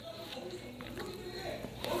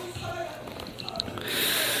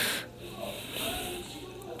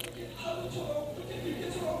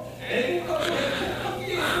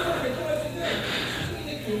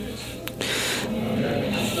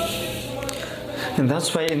 And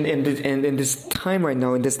that's why in this time right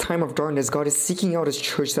now, in this time of darkness, God is seeking out his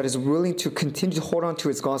church that is willing to continue to hold on to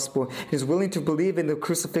his gospel, is willing to believe in the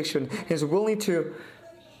crucifixion, is willing to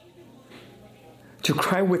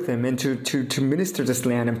cry with him and to minister this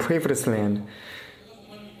land and pray for this land.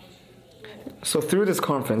 So through this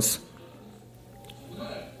conference,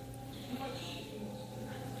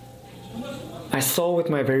 I saw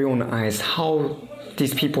with my very own eyes how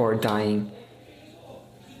these people are dying.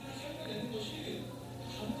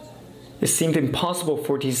 It seemed impossible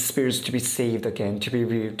for these spirits to be saved again, to be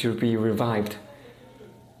revived.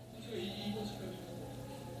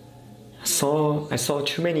 I saw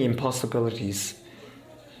too many impossibilities.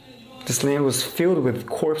 This land was filled with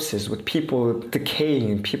corpses, with people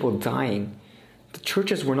decaying, people dying. The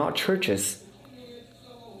churches were not churches.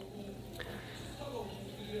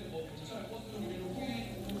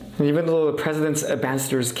 And even though the president's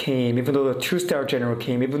ambassadors came, even though the two-star general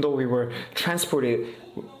came, even though we were transported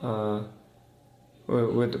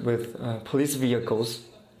with police vehicles,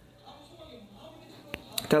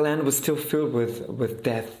 the land was still filled with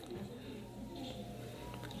death.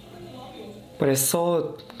 But I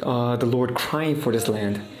saw the Lord crying for this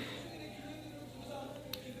land.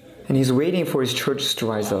 And he's waiting for his church to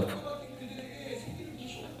rise up.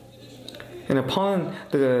 And upon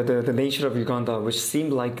the nation of Uganda, which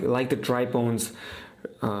seemed like the dry bones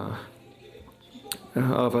of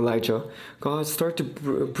Elijah, God started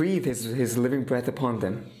to breathe his living breath upon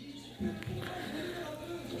them.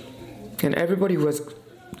 And everybody who has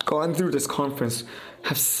gone through this conference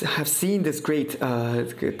have seen this great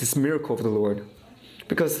this miracle of the Lord,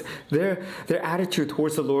 because their attitude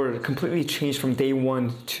towards the Lord completely changed from day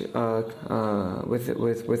one to,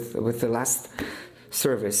 with the last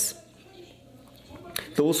service.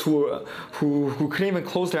 Those who couldn't even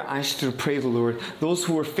close their eyes to pray to the Lord, those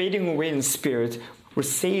who were fading away in spirit, were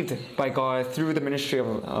saved by God through the ministry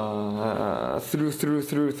of through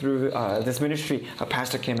this ministry of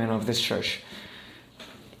Pastor Kim and of this church.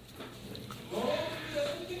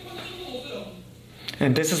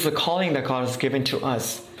 And this is the calling that God has given to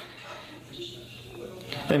us.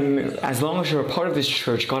 And as long as you're a part of this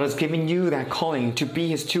church, God has given you that calling to be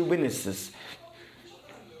his two witnesses.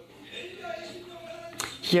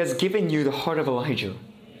 He has given you the heart of Elijah.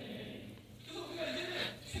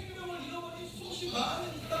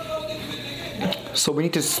 So we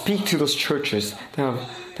need to speak to those churches that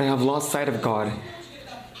have lost sight of God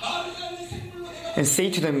and say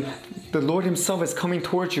to them, the Lord himself is coming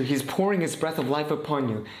towards you. He's pouring his breath of life upon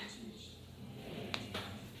you.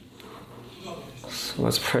 So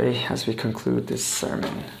let's pray as we conclude this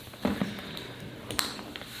sermon.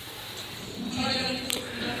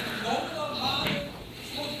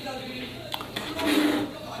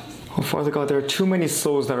 Oh, Father God, there are too many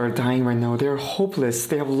souls that are dying right now. They are hopeless.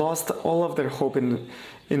 They have lost all of their hope in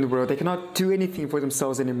the world. They cannot do anything for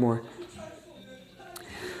themselves anymore.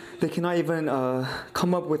 They cannot even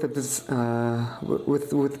come up with this. They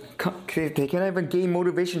cannot even gain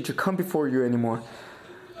motivation to come before you anymore.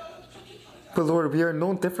 But Lord, we are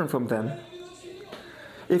no different from them.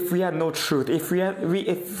 If we had no truth, if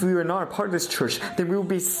we were not a part of this church, then we would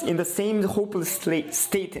be in the same hopeless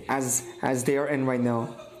state as they are in right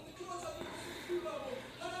now.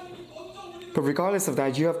 But regardless of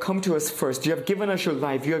that, you have come to us first. You have given us your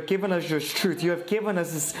life. You have given us your truth. You have given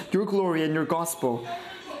us your glory and your gospel.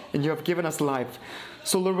 And you have given us life.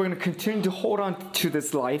 So Lord, we're going to continue to hold on to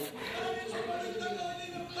this life.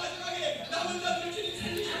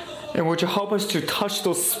 And would you help us to touch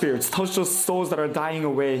those spirits, touch those souls that are dying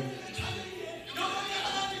away.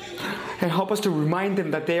 And help us to remind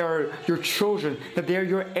them that they are your children, that they are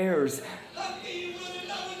your heirs.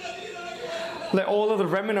 Let all of the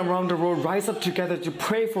remnant around the world rise up together to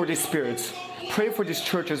pray for these spirits. Pray for these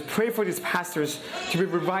churches. Pray for these pastors to be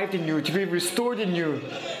revived in you, to be restored in you.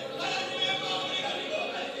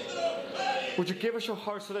 Would you give us your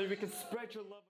heart so that we can spread your love?